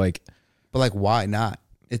because like. But like, why not?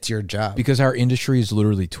 It's your job. Because our industry is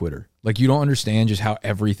literally Twitter. Like you don't understand just how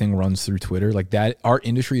everything runs through Twitter. Like that, our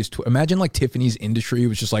industry is. Imagine like Tiffany's industry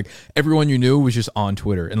was just like everyone you knew was just on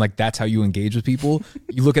Twitter, and like that's how you engage with people.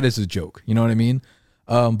 You look at it as a joke. You know what I mean?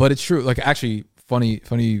 But it's true. Like actually, funny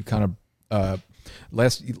kind of.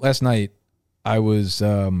 Last night, I was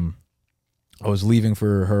leaving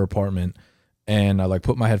for her apartment. And I like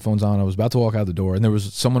put my headphones on. I was about to walk out the door, and there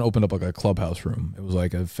was someone opened up like a clubhouse room. It was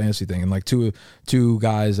like a fantasy thing, and like two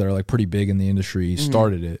guys that are like pretty big in the industry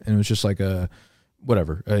started it, and it was just like a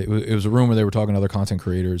whatever. It was a room where they were talking to other content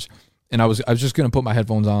creators, and I was just gonna put my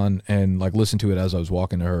headphones on and like listen to it as I was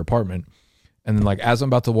walking to her apartment, and then like as I'm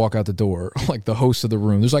about to walk out the door, like the host of the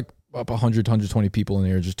room, there's like up 100, 120 people in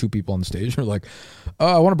there, just two people on the stage. They're like,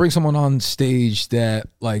 I want to bring someone on stage that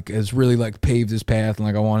like has really like paved his path, and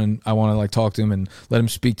like I want to like talk to him and let him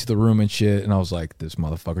speak to the room and shit. And I was like, this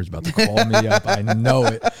motherfucker's about to call me up. I know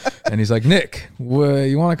it. And he's like, Nick,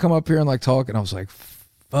 you want to come up here and like talk? And I was like,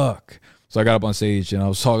 fuck. So I got up on stage and I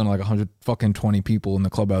was talking to like 120 people in the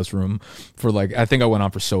clubhouse room for like, I think I went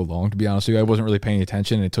on for so long, to be honest with you. I wasn't really paying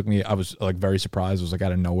attention. And it took me, I was like very surprised. It was like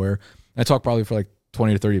out of nowhere. I talked probably for like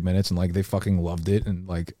 20 to 30 minutes, and like they fucking loved it. And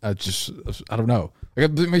like I don't know,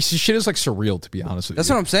 like shit is like surreal, to be honest with you. That's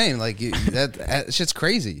what I'm saying. Like that shit's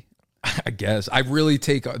crazy. I guess I really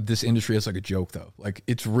take this industry as like a joke though. Like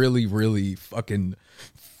it's really, really fucking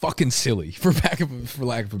silly for lack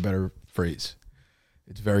of a better phrase.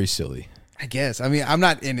 It's very silly. I guess. I mean, I'm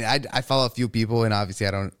not in it. I follow a few people, and obviously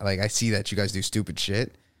I don't like. I see that you guys do stupid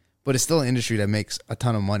shit, but it's still an industry that makes a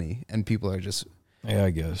ton of money, and people are just. Yeah, I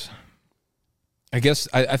guess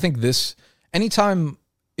I think this anytime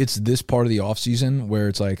it's this part of the off season where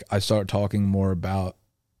it's like I start talking more about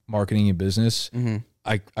marketing and business,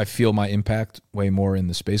 I feel my impact way more in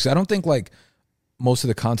the space. I don't think like most of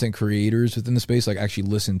the content creators within the space like actually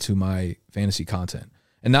listen to my fantasy content,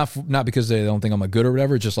 and not because they don't think I'm like good or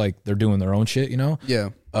whatever. Just like they're doing their own shit, you know? Yeah.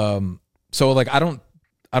 So like I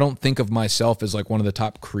don't think of myself as like one of the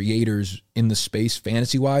top creators in the space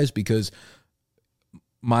fantasy wise, because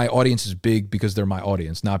my audience is big because they're my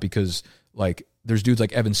audience, not because like there's dudes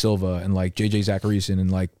like Evan Silva and like JJ Zachariason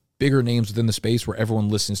and like bigger names within the space where everyone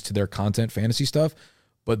listens to their content fantasy stuff.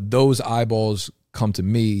 But those eyeballs come to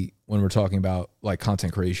me when we're talking about like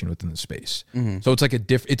content creation within the space. Mm-hmm. So it's like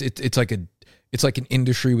it's like an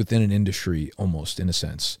industry within an industry almost, in a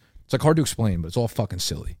sense. It's like hard to explain, but it's all fucking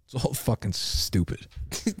silly. It's all fucking stupid.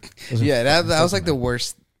 Yeah, that was like the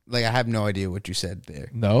worst. Like, I have no idea what you said there.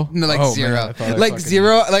 No, like zero. Man, like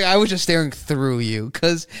zero. Like, I was just staring through you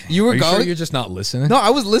because you were going. Sure you're just not listening? No, I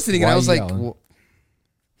was listening. And I was like,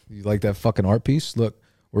 you like that fucking art piece? Look,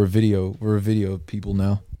 we're a video people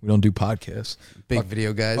now. We don't do podcasts. Big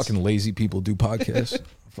video guys. Fucking lazy people do podcasts.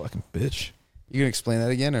 Fucking bitch. You gonna explain that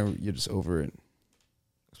again, or you're just over it?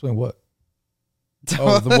 Explain what?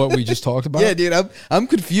 Oh, what we just talked about? Yeah, dude. I'm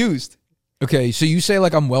confused. Okay, so you say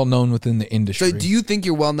like I'm well known within the industry. So do you think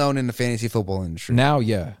you're well known in the fantasy football industry? Now,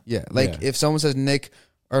 yeah. Yeah, like if someone says Nick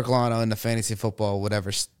Ercolano in the fantasy football,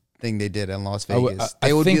 whatever thing they did in Las Vegas,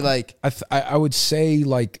 they would be like... I would say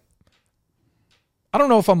like... I don't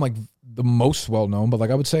know if I'm like the most well known, but like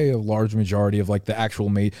I would say a large majority of like the actual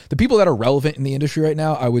the people that are relevant in the industry right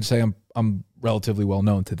now, I would say I'm relatively well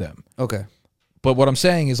known to them. Okay. But what I'm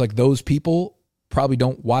saying is like those people probably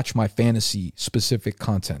don't watch my fantasy specific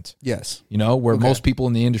content. Yes. You know, where most people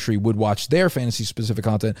in the industry would watch their fantasy specific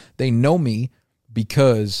content. They know me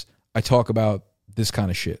because I talk about this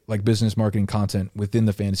kind of shit, like business marketing content within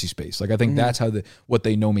the fantasy space. Like I think that's how what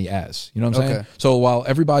they know me as. You know what I'm saying? So while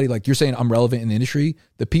everybody, like you're saying I'm relevant in the industry,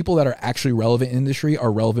 the people that are actually relevant in the industry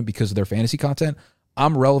are relevant because of their fantasy content.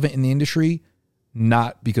 I'm relevant in the industry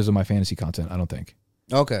not because of my fantasy content, I don't think.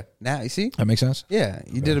 Okay. Now, you see? That makes sense? Yeah,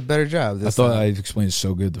 you did a better job this I thought time. I explained it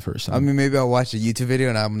so good the first time. I mean, maybe I'll watch a YouTube video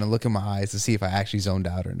and I'm going to look in my eyes to see if I actually zoned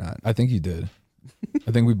out or not. I think you did.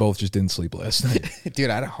 I think we both just didn't sleep last night. Dude,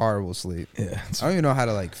 I had a horrible sleep. Yeah. I don't even know how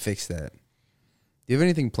to like fix that. Do you have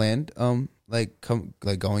anything planned? Like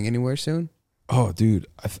going anywhere soon? Oh, dude,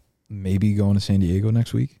 maybe going to San Diego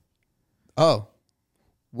next week. Oh,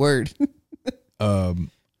 word.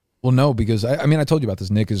 Well, no, because I mean, I told you about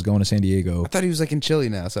this. Nick is going to San Diego. I thought he was like in Chile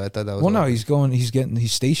now, so I thought that was. Well, no,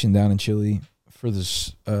 he's stationed down in Chile for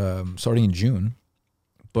this starting in June.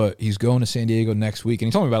 But he's going to San Diego next week, and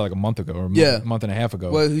he told me about it like a month ago or a month and a half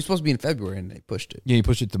ago. Well, he was supposed to be in February, and they pushed it. Yeah, he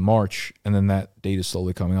pushed it to March, and then that date is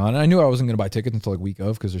slowly coming on. And I knew I wasn't going to buy tickets until like week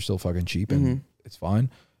of because they're still fucking cheap, and it's fine.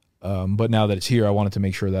 But now that it's here, I wanted to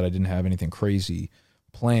make sure that I didn't have anything crazy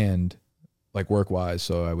planned, like work-wise,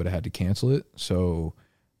 so I would have had to cancel it. So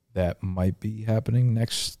that might be happening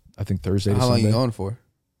next, I think, Thursday to How long Sunday. are you going for?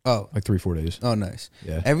 Oh, like 3-4 days. Oh, nice.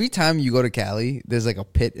 Yeah. Every time you go to Cali, there's like a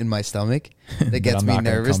pit in my stomach that gets me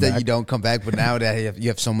nervous that you don't come back. But now that you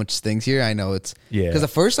have so much things here, I know it's because the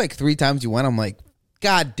first like 3 times you went, I'm like,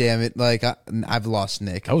 God damn it! Like I've lost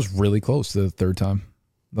Nick. I was really close the third time.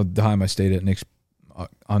 The time I stayed at Nick's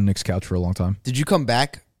on Nick's couch for a long time. Did you come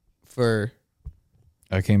back for?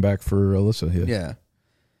 I came back for Alyssa. Yeah.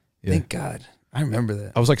 Thank God. I remember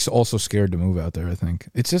that. I was like also scared to move out there. I think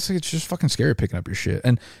it's just fucking scary picking up your shit,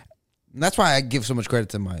 and that's why I give so much credit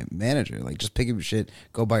to my manager. Like, just pick up your shit,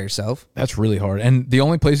 go by yourself. That's really hard. And the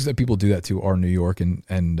only places that people do that to are New York and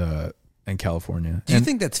California. Do you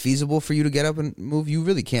think that's feasible for you to get up and move? You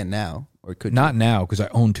really can't now, or could not now because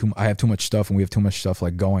I have too much stuff, and we have too much stuff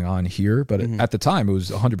like going on here. But at the time, it was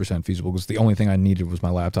 100% feasible because the only thing I needed was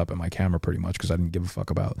my laptop and my camera, pretty much, because I didn't give a fuck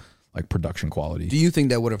about like production quality. Do you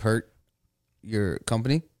think that would have hurt your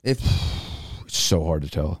company? If it's so hard to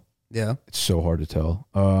tell. Yeah, it's so hard to tell.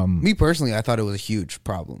 Me personally, I thought it was a huge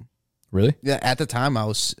problem. Really? Yeah. At the time, I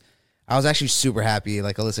was actually super happy.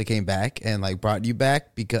 Like Alyssa came back and like brought you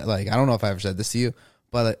back because like I don't know if I ever said this to you,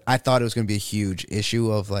 but like, I thought it was going to be a huge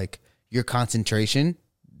issue of like your concentration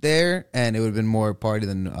there, and it would have been more party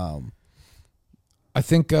than. I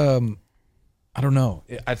think I don't know.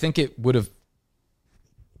 I think it would have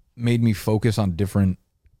made me focus on different.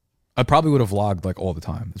 I probably would have vlogged like all the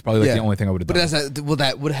time. It's probably like the only thing I would have done. But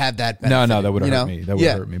that would have that benefit. No, that would have hurt me. That would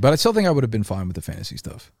have hurt me. But I still think I would have been fine with the fantasy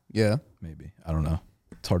stuff. Yeah. Maybe. I don't know.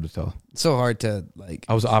 It's hard to tell. It's so hard to like.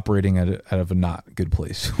 I was operating out of a not good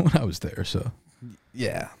place when I was there, so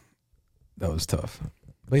yeah, that was tough.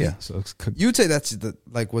 But yeah, so you would say that's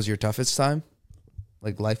was your toughest time,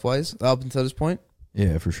 like life wise, up until this point.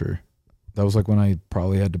 Yeah, for sure. That was like when I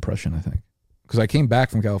probably had depression. I think because I came back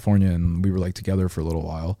from California and we were like together for a little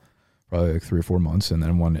while. Probably like 3 or 4 months, and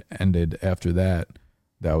then when it ended after that,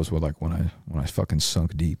 that was when I fucking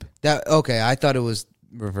sunk deep. That okay? I thought it was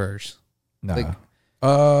reverse. Nah. Like,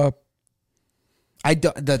 I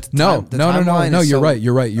don't. No. You're right.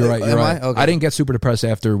 Okay. I didn't get super depressed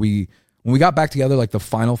after when we got back together, like the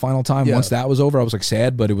final time. Yeah. Once that was over, I was like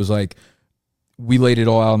sad, but it was like we laid it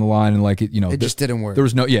all out on the line, and like it just didn't work. There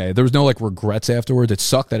was no like regrets afterwards. It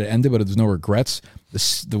sucked that it ended, but there's no regrets.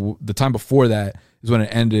 The time before that is when it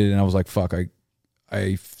ended, and I was like, fuck,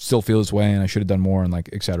 I still feel this way, and I should have done more, and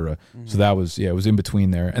like, etc. So that was, it was in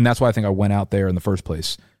between there. And that's why I think I went out there in the first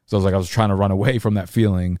place. So I was trying to run away from that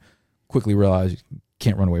feeling, quickly realized you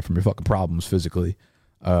can't run away from your fucking problems physically.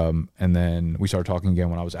 And then we started talking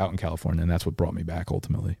again when I was out in California, and that's what brought me back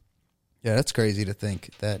ultimately. Yeah, that's crazy to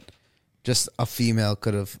think that just a female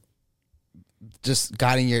could have just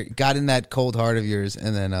got in that cold heart of yours,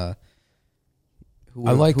 and then who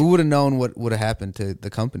would have known what would have happened to the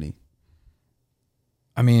company?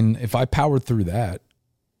 I mean, if I powered through that,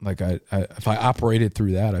 like if I operated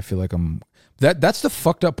through that, I feel like that's the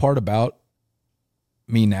fucked up part about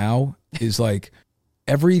me now is like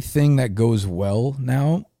everything that goes well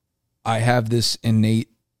now, I have this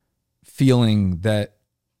innate feeling that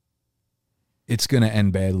it's going to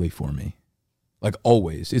end badly for me. Like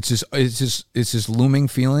always. It's this looming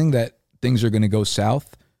feeling that things are going to go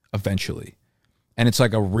south eventually. And it's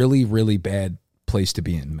like a really, really bad place to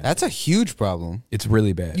be in. Man. That's a huge problem. It's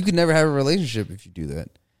really bad. You could never have a relationship if you do that.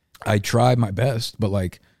 I tried my best, but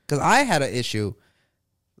like... Because I had an issue.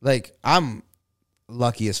 Like, I'm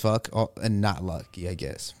lucky as fuck, and not lucky, I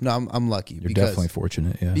guess. No, I'm lucky. You're definitely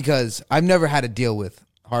fortunate, yeah. Because I've never had to deal with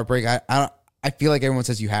heartbreak. I feel like everyone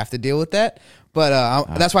says you have to deal with that, But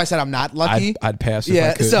that's why I said I'm not lucky. I'd pass if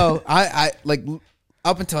I could. So I like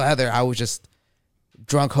up until Heather, I was just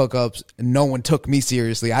drunk hookups and no one took me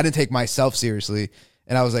seriously. I didn't take myself seriously.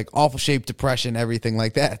 And I was like awful shape, depression, everything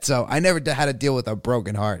like that. So I never had to deal with a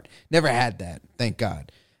broken heart. Never had that, thank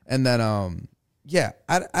God. And then,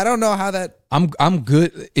 I don't know how that. I'm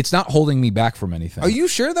good. It's not holding me back from anything. Are you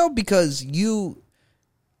sure though? Because you're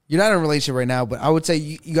not in a relationship right now, but I would say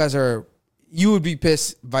you guys are. You would be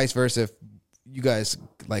pissed, vice versa, if you guys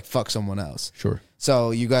like fuck someone else. Sure.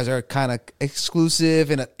 So you guys are kind of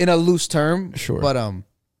exclusive in a loose term. Sure. But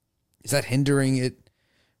is that hindering it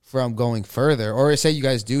from going further? Or say you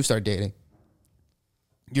guys do start dating,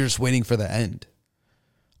 you're just waiting for the end.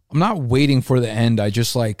 I'm not waiting for the end. I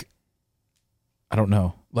just like, I don't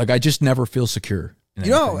know. Like I just never feel secure.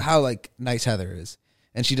 You know how like nice Heather is,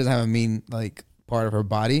 and she doesn't have a mean like part of her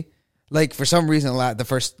body. Like for some reason, the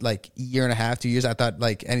first like year and a half, 2 years, I thought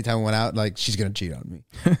like anytime we went out, like she's gonna cheat on me.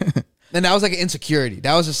 And that was like an insecurity.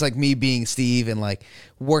 That was just like me being Steve and like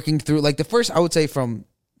working through like the first, I would say from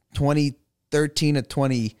 2013 to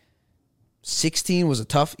 2016 was a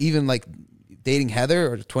tough, even like dating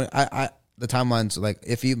Heather or the timelines like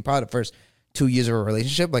if even probably the first 2 years of a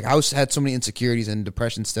relationship, like I had so many insecurities and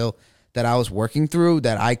depression still that I was working through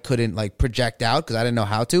that I couldn't like project out because I didn't know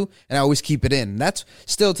how to, and I always keep it in. And that's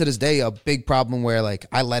still to this day a big problem where like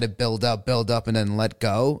I let it build up and then let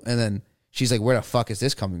go, and then she's like, where the fuck is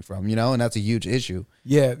this coming from? You know, and that's a huge issue.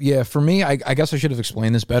 Yeah. For me, I guess I should have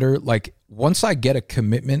explained this better. Like once I get a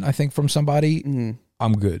commitment, I think from somebody,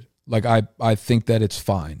 I'm good. Like I think that it's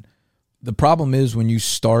fine. The problem is when you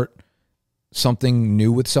start something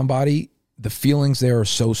new with somebody, the feelings there are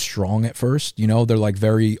so strong at first, you know, they're like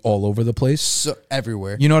very all over the place. So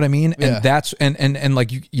everywhere. You know what I mean? Yeah. And that's, and like,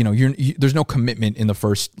 you're there's no commitment in the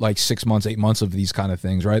first like 6 months, 8 months of these kind of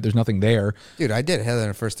things, right? There's nothing there. Dude, I did Heather in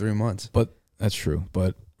the first 3 months. But that's true.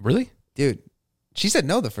 But really? Dude, she said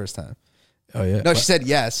no the first time. Oh yeah. No, she said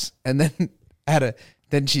yes. And then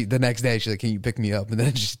the next day she's like, can you pick me up? And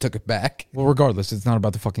then she took it back. Well, regardless, it's not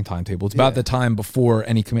about the fucking timetable. It's about the time before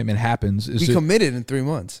any commitment happens. We committed in 3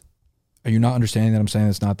 months. Are you not understanding that I'm saying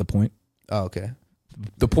that's not the point? Oh, okay.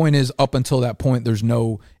 The point is up until that point,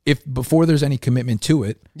 before there's any commitment to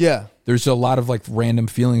it, there's a lot of like random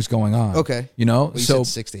feelings going on. Okay. You know? Well, you said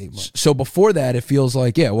 6 to 8 months. So before that, it feels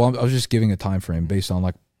like, I was just giving a time frame based on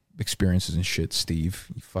like experiences and shit, Steve.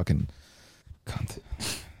 You fucking cunt. I'm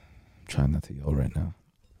trying not to yell right now.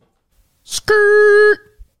 Skirt!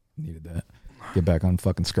 Needed that. Get back on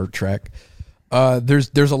fucking skirt track.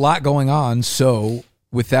 There's a lot going on, so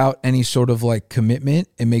without any sort of like commitment,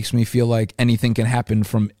 it makes me feel like anything can happen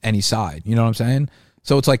from any side. You know what I'm saying?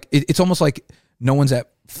 So it's like it's almost like no one's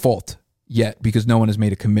at fault yet because no one has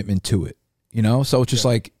made a commitment to it. You know? So it's just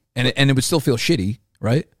like and it would still feel shitty,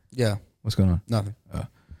 right? Yeah. What's going on? Nothing.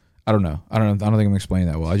 I don't know. I don't think I'm explaining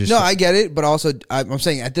that well. I get it, but also I'm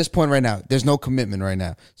saying at this point right now, there's no commitment right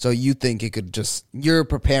now. So you think it could you're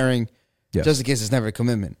preparing just in case it's never a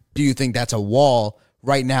commitment. Do you think that's a wall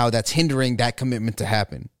right now that's hindering that commitment to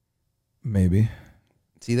happen? Maybe.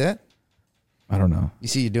 See that? I don't know. You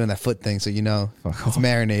see you're doing that foot thing, so you know it's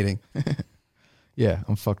marinating. Yeah,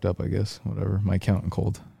 I'm fucked up, I guess. Whatever. My accountant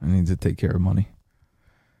called. I need to take care of money.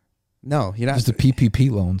 No, you're not. Just the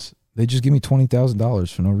PPP loans. They just give me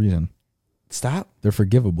 $20,000 for no reason. Stop. They're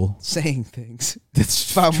forgivable. Saying things.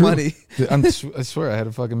 It's about true. money. I swear I had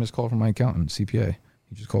a fucking missed call from my accountant, CPA.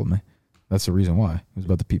 He just called me. That's the reason why. It was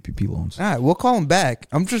about the PPP loans. All right, we'll call him back.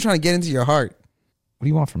 I'm just trying to get into your heart. What do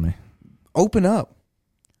you want from me? Open up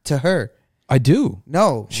to her. I do.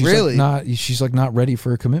 No, she's really. She's like not ready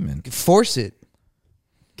for a commitment. Force it.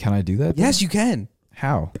 Can I do that? Yes, you can.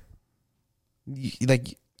 How?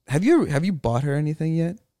 Have you bought her anything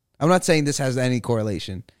yet? I'm not saying this has any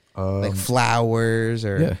correlation. Like flowers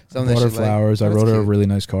or something. Bought her flowers. Like, I wrote her a really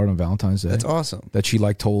nice card on Valentine's Day. That's awesome. That she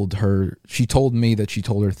she told me that she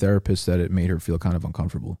told her therapist that it made her feel kind of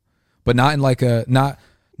uncomfortable, but not in like a not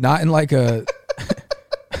in like a.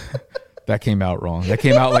 That came out wrong. That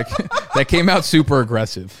came out super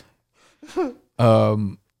aggressive.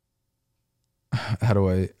 How do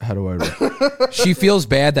I she feels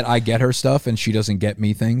bad that I get her stuff and she doesn't get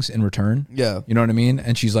me things in return. Yeah. You know what I mean?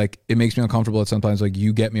 And she's like, it makes me uncomfortable that sometimes like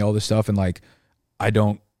you get me all this stuff and like I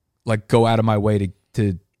don't like go out of my way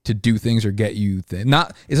to do things or get you it's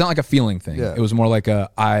not like a feeling thing. Yeah. It was more like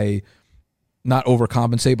I not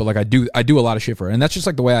overcompensate, but like I do a lot of shit for her. And that's just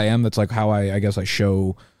like the way I am. That's like how I guess I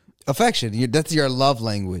show affection. That's your love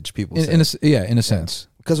language, people say. In a sense.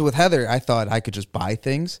 Because with Heather, I thought I could just buy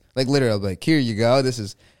things. Like literally, like, here you go. This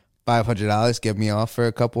is $500. Get me off for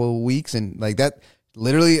a couple of weeks. And like that,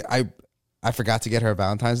 literally, I forgot to get her a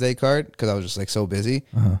Valentine's Day card because I was just like so busy,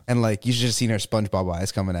 and like you should have seen her SpongeBob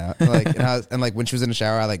eyes coming out. Like and like when she was in the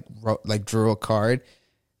shower, I like drew a card.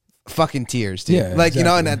 Fucking tears, dude. Yeah, like you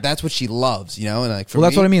know, exactly. and that's what she loves, you know. And like, for Well,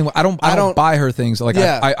 that's me, what I mean. I don't buy her things. Like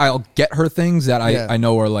Yeah. I'll get her things that Yeah. I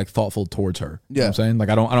know are like thoughtful towards her. You know what Yeah. I'm saying? Like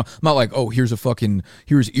I'm not like, oh, here's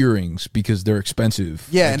earrings because they're expensive.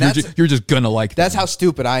 Yeah, Like, and you're, that's- you're just gonna like that's them. how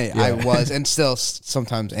stupid I Yeah. was, and still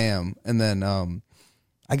sometimes am. And then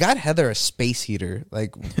I got Heather a space heater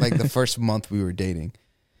like the first month we were dating,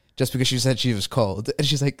 just because she said she was cold, and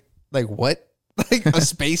she's like what? Like a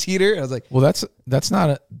space heater? I was like, Well,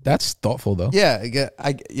 that's thoughtful though. yeah,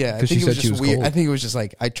 I think she it was said she just was weird. cold. I think it was just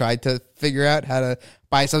like I tried to figure out how to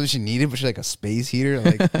buy something she needed, but she's like a space heater.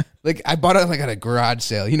 Like, like I bought it like at a garage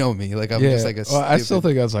sale. You know me, like I'm just like a. Well, I still stupid-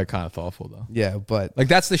 think that's like kind of thoughtful though. Yeah, but Like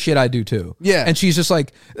that's the shit I do too. Yeah. And she's just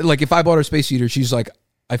like if I bought her a space heater, she's like,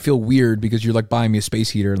 I feel weird because you're like buying me a space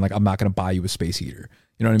heater and like I'm not gonna buy you a space heater.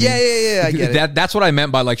 You know what I mean? Yeah, I get it. That's what I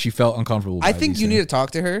meant by like she felt uncomfortable. I by think these you things. need to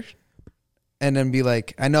talk to her, and then be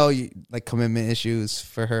like, I know you like commitment issues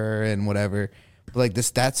for her and whatever, but like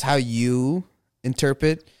that's how you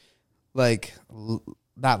interpret like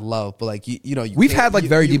not love, but like you know We've had like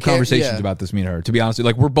very you deep care- conversations yeah. about this, me and her. To be honest,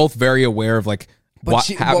 like we're both very aware of like But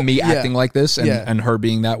me yeah. acting like this and, Yeah. and her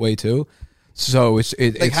being that way too. So Like,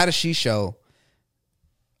 it's how does she show?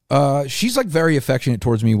 she's like very affectionate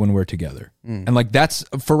towards me when we're together, Mm. and like that's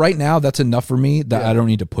for right now. That's enough for me that I don't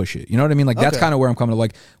need to push it. You know what I mean? Like that's Okay. kind of where I'm coming to.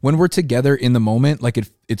 Like when we're together in the moment, like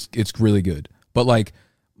it's really good. But like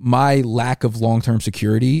my lack of long term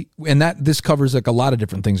security, and that this covers like a lot of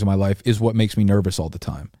different things in my life, is what makes me nervous all the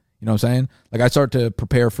time. You know what I'm saying? Like I start to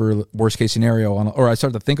prepare for worst case scenario or I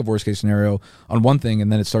start to think of worst case scenario on one thing,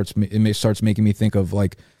 and then it starts making me think of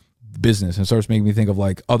like business, and starts making me think of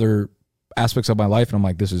like other aspects of my life, and I'm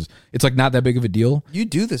like, it's like not that big of a deal. You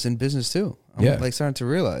do this in business too. I'm Yeah. like starting to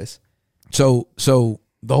realize. So the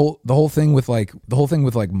whole thing with like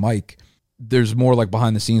Mike, there's more like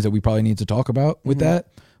behind the scenes that we probably need to talk about with that.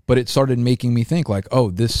 But it started making me think like, oh,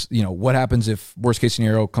 this, you know, what happens if worst case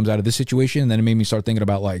scenario comes out of this situation? And then it made me start thinking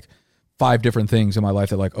about like 5 different things in my life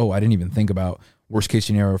that like, oh, I didn't even think about worst case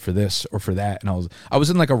scenario for this or for that. And I was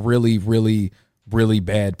in like a really, really, really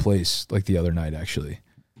bad place like the other night, actually.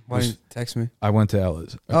 Why didn't you text me? I went to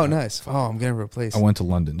Ella's. Oh, nice. Oh, I'm getting replaced. I went to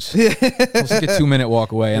London's. It was like a 2-minute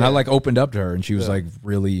walk away, and I like opened up to her, and she was like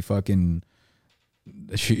really fucking.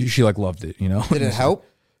 She like loved it, you know. Did it help?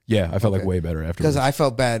 Yeah, I felt like Okay. way better after. Because I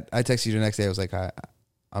felt bad. I texted you the next day. I was like,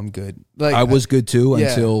 I'm good. Like I was good too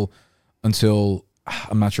Yeah. until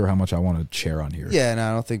I'm not sure how much I want to share on here. Yeah, no,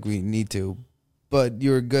 I don't think we need to. But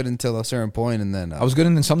you were good until a certain point, and then I was good,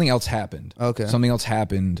 and then something else happened. Okay. Something else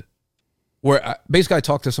happened where basically I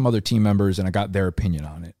talked to some other team members and I got their opinion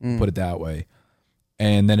on it. Put it that way,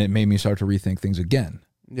 and then it made me start to rethink things again.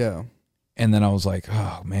 Yeah. And then I was like,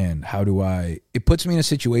 oh man, how do it puts me in a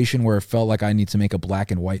situation where it felt like I need to make a black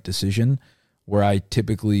and white decision where I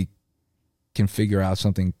typically can figure out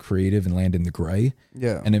something creative and land in the gray.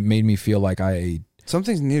 Yeah. And it made me feel like Some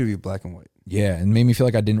things need to be black and white. and made me feel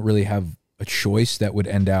like I didn't really have a choice that would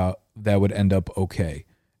end up okay.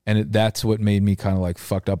 And that's what made me kind of like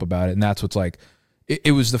fucked up about it. And that's what's like,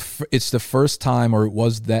 it's the first time, or it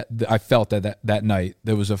was that I felt that night,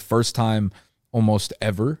 there was the first time almost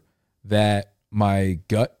ever that my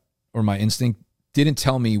gut or my instinct didn't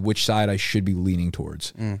tell me which side I should be leaning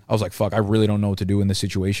towards. I was like, fuck, I really don't know what to do in this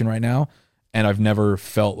situation right now. And I've never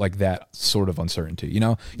felt like that sort of uncertainty. You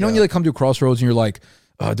know when you like come to a crossroads and you're like,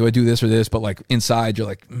 do I do this or this? But like inside you're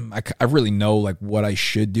like, I really know like what I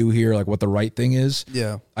should do here, like what the right thing is.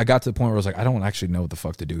 Yeah. I got to the point where I was like, I don't actually know what the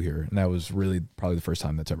fuck to do here. And that was really probably the first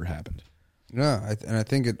time that's ever happened. Yeah, and I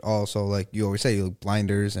think it also, like you always say, like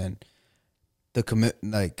blinders and the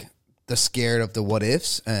the scared of the what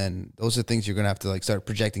ifs, and those are things you're gonna have to like start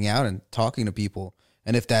projecting out and talking to people.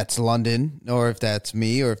 And if that's London, or if that's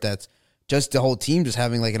me, or if that's just the whole team just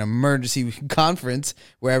having like an emergency conference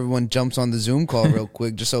where everyone jumps on the Zoom call real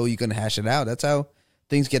quick just so you can hash it out. That's how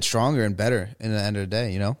things get stronger and better in the end of the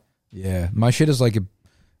day, you know? Yeah. My shit is like,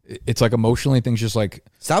 it's like emotionally things just like.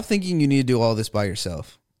 Stop thinking you need to do all this by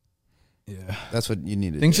yourself. Yeah. That's what you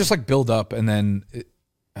need to Things do. just like build up and then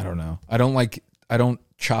I don't know. I don't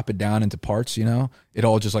chop it down into parts, you know? It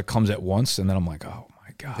all just like comes at once and then I'm like, oh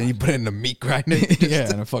my God. Then you put it in a meat grinder. Yeah,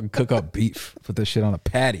 and I fucking cook up beef. Put this shit on a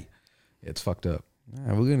patty. Yeah, it's fucked up.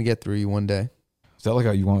 Yeah, we're gonna get through you one day. Is that like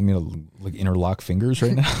how you want me to like interlock fingers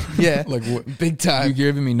right now? Yeah, Like what? big time. You're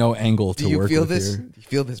giving me no angle to Do you work feel with this? here. Do you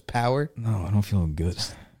feel this power? No, I don't feel good.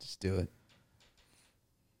 Just do it.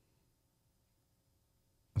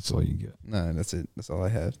 That's all you get. No, that's it. That's all I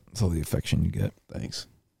have. That's all the affection you get. Thanks.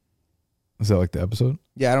 Is that like the episode?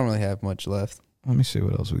 Yeah, I don't really have much left. Let me see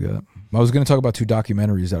what else we got. I was going to talk about 2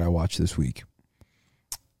 documentaries that I watched this week.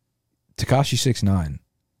 Tekashi 6ix9ine.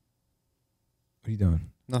 What are you doing?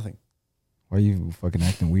 Nothing. Why are you fucking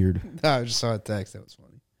acting weird? No, I just saw a text. That was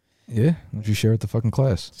funny. Yeah? Why don't you share it with the fucking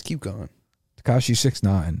class? Just keep going. Tekashi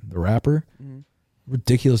 6ix9ine, the rapper.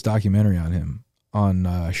 Ridiculous documentary on him on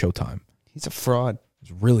Showtime. He's a fraud.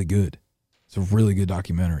 It's really good. It's a really good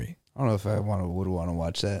documentary. I don't know if I would want to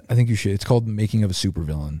watch that. I think you should. It's called Making of a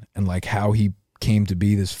Supervillain, and like how he came to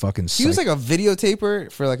be this fucking He was like a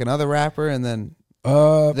videotaper for like another rapper, and then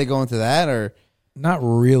they go into that, or not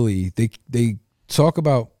really. They talk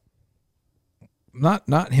about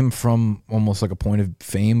not him from almost like a point of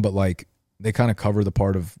fame, but like they kind of cover the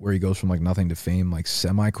part of where he goes from like nothing to fame like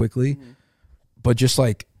semi quickly. But just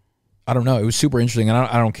like, I don't know, it was super interesting, and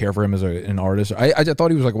I don't care for him as an artist. I thought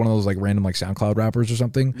he was like one of those like random like SoundCloud rappers or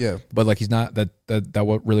something. Yeah, but like he's not. That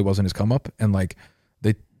what really wasn't his come up, and like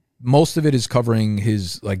most of it is covering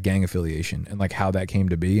his like gang affiliation and like how that came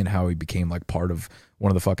to be and how he became like part of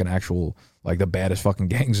one of the fucking actual like the baddest fucking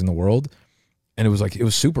gangs in the world. And it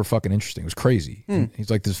was super fucking interesting. It was crazy.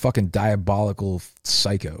 He's like this fucking diabolical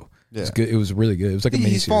psycho. Yeah. It was really good. It was like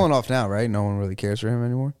he's fallen off now, right? No one really cares for him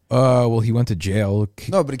anymore. Well, he went to jail.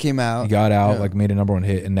 No, but he came out. He got out, like made a #1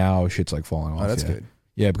 hit, and now shit's like falling off. Oh, that's good.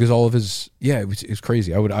 Yeah, because all of his it was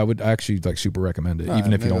crazy. I would actually like super recommend it,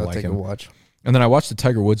 even if you don't like him. Watch. And then I watched the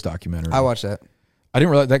Tiger Woods documentary. I watched that. I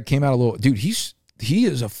didn't realize that came out a little. Dude, he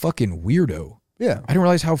is a fucking weirdo. Yeah. I didn't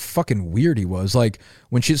realize how fucking weird he was. Like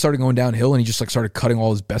when shit started going downhill and he just like started cutting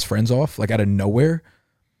all his best friends off, like out of nowhere.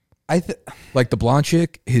 Like the blonde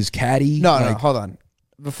chick, his caddy. No, like, hold on.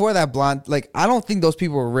 Before that blonde, like I don't think those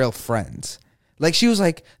people were real friends. Like she was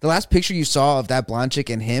like the last picture you saw of that blonde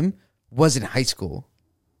chick and him was in high school.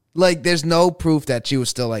 Like there's no proof that she was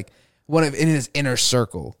still like one of in his inner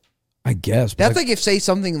circle. I guess. That's like if say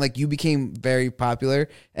something like you became very popular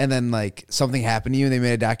and then like something happened to you and they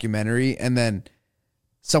made a documentary and then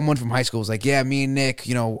someone from high school was like, yeah, me and Nick,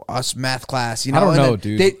 you know, us math class, you know. I don't know,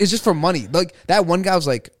 dude. It's just for money. Like that one guy was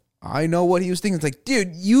like, I know what he was thinking. It's like,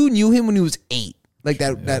 dude, you knew him when he was 8. Like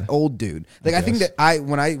that old dude. Like I think that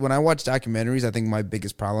when I watch documentaries, I think my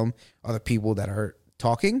biggest problem are the people that are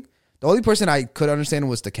talking. The only person I could understand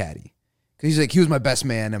was the caddy. He's like, he was my best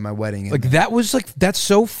man at my wedding. Like that was like, that's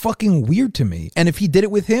so fucking weird to me. And if he did it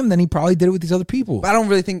with him, then he probably did it with these other people. But I don't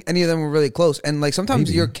really think any of them were really close. And like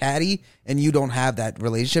sometimes you're caddy and you don't have that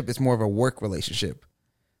relationship. It's more of a work relationship.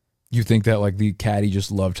 You think that like the caddy just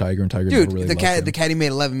loved Tiger and Tiger never really loved him? The caddy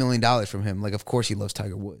made $11 million from him. Like of course he loves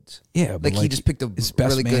Tiger Woods. Yeah, but like he just picked his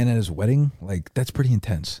best really man at his wedding. Like that's pretty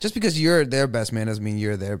intense. Just because you're their best man doesn't mean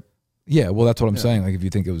you're their. Yeah, well, that's what I'm saying. Like, if you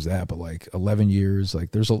think it was that, but like 11 years,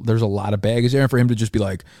 like there's a lot of baggage there, and for him to just be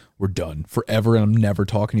like, "We're done forever, and I'm never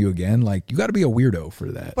talking to you again." Like, you got to be a weirdo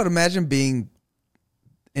for that. But imagine being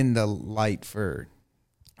in the light for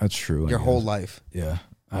that's true. Your whole life. Yeah,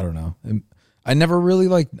 I don't know. I never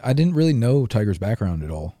really I didn't really know Tiger's background at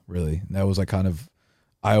all. Really, that was like kind of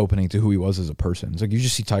eye opening to who he was as a person. It's like you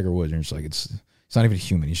just see Tiger Woods, and it's like it's not even a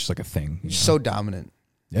human. He's just like a thing. He's so dominant.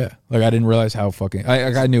 Yeah, like I didn't realize how fucking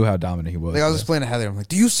I knew how dominant he was. Like I was explaining to Heather, I'm like,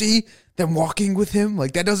 do you see them walking with him?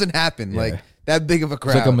 Like that doesn't happen. Yeah. Like that big of a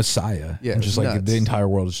crowd. It's like a messiah. Yeah, and just like the entire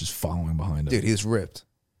world is just following behind him. Dude, he was ripped.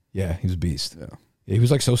 Yeah, he was a beast. Yeah, he was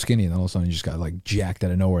like so skinny, and then all of a sudden he just got like jacked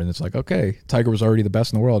out of nowhere, and it's like, okay, Tiger was already the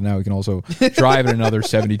best in the world. Now he can also drive at another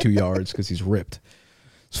 72 yards because he's ripped.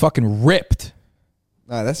 He's fucking ripped.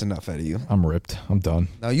 Nah, that's enough out of you. I'm ripped. I'm done.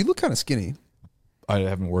 Now you look kind of skinny. I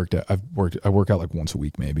haven't worked out. I work out like once a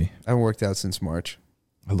week, maybe. I haven't worked out since March.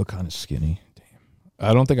 I look kind of skinny. Damn.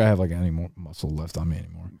 I don't think I have like any more muscle left on me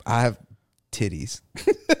anymore. I have titties.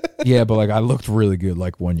 Yeah, but like I looked really good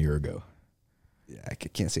like 1 year ago. Yeah, I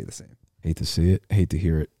can't say the same. Hate to see it. Hate to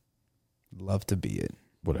hear it. Love to be it.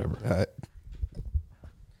 Whatever.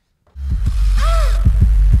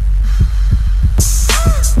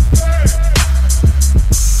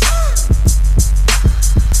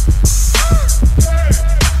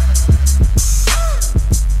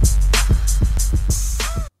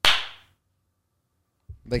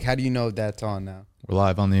 Like, how do you know that's on now? We're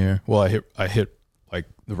live on the air. Well, I hit like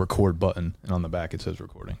the record button, and on the back it says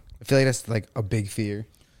recording. I feel like that's like a big fear.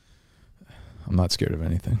 I'm not scared of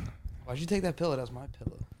anything. Why'd you take that pillow? That was my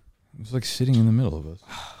pillow. It was like sitting in the middle of us.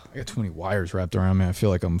 I got too many wires wrapped around me. I feel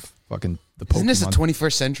like I'm fucking the Pokemon. Isn't this the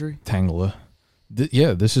 21st century? Tangela.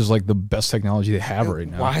 Yeah, this is like the best technology they have right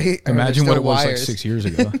now. Why? Imagine what it was like 6 years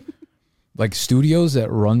ago. Like studios that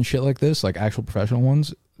run shit like this, like actual professional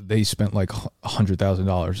ones, they spent like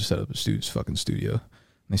 $100,000 to set up a fucking studio. And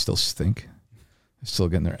they still stink. They're still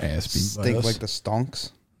getting their ass beat. Stink like the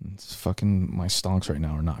stonks. It's fucking my stonks right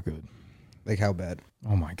now are not good. Like how bad?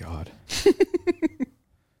 Oh my god.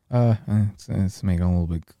 It's making a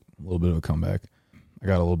little bit of a comeback. I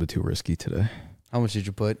got a little bit too risky today. How much did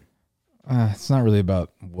you put? It's not really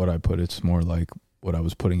about what I put. It's more like what I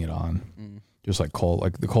was putting it on. Just like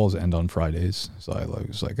the calls end on Fridays. So I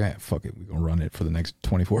was like, fuck it. We're going to run it for the next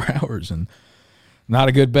 24 hours. And not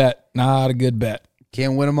a good bet. Not a good bet.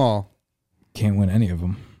 Can't win them all. Can't win any of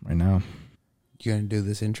them right now. You going to do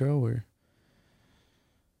this intro or?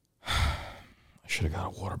 I should have got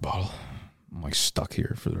a water bottle. I'm like stuck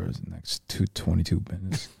here for the next 22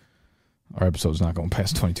 minutes. Our episode's not going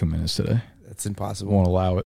past 22 minutes today. That's impossible. Won't allow it.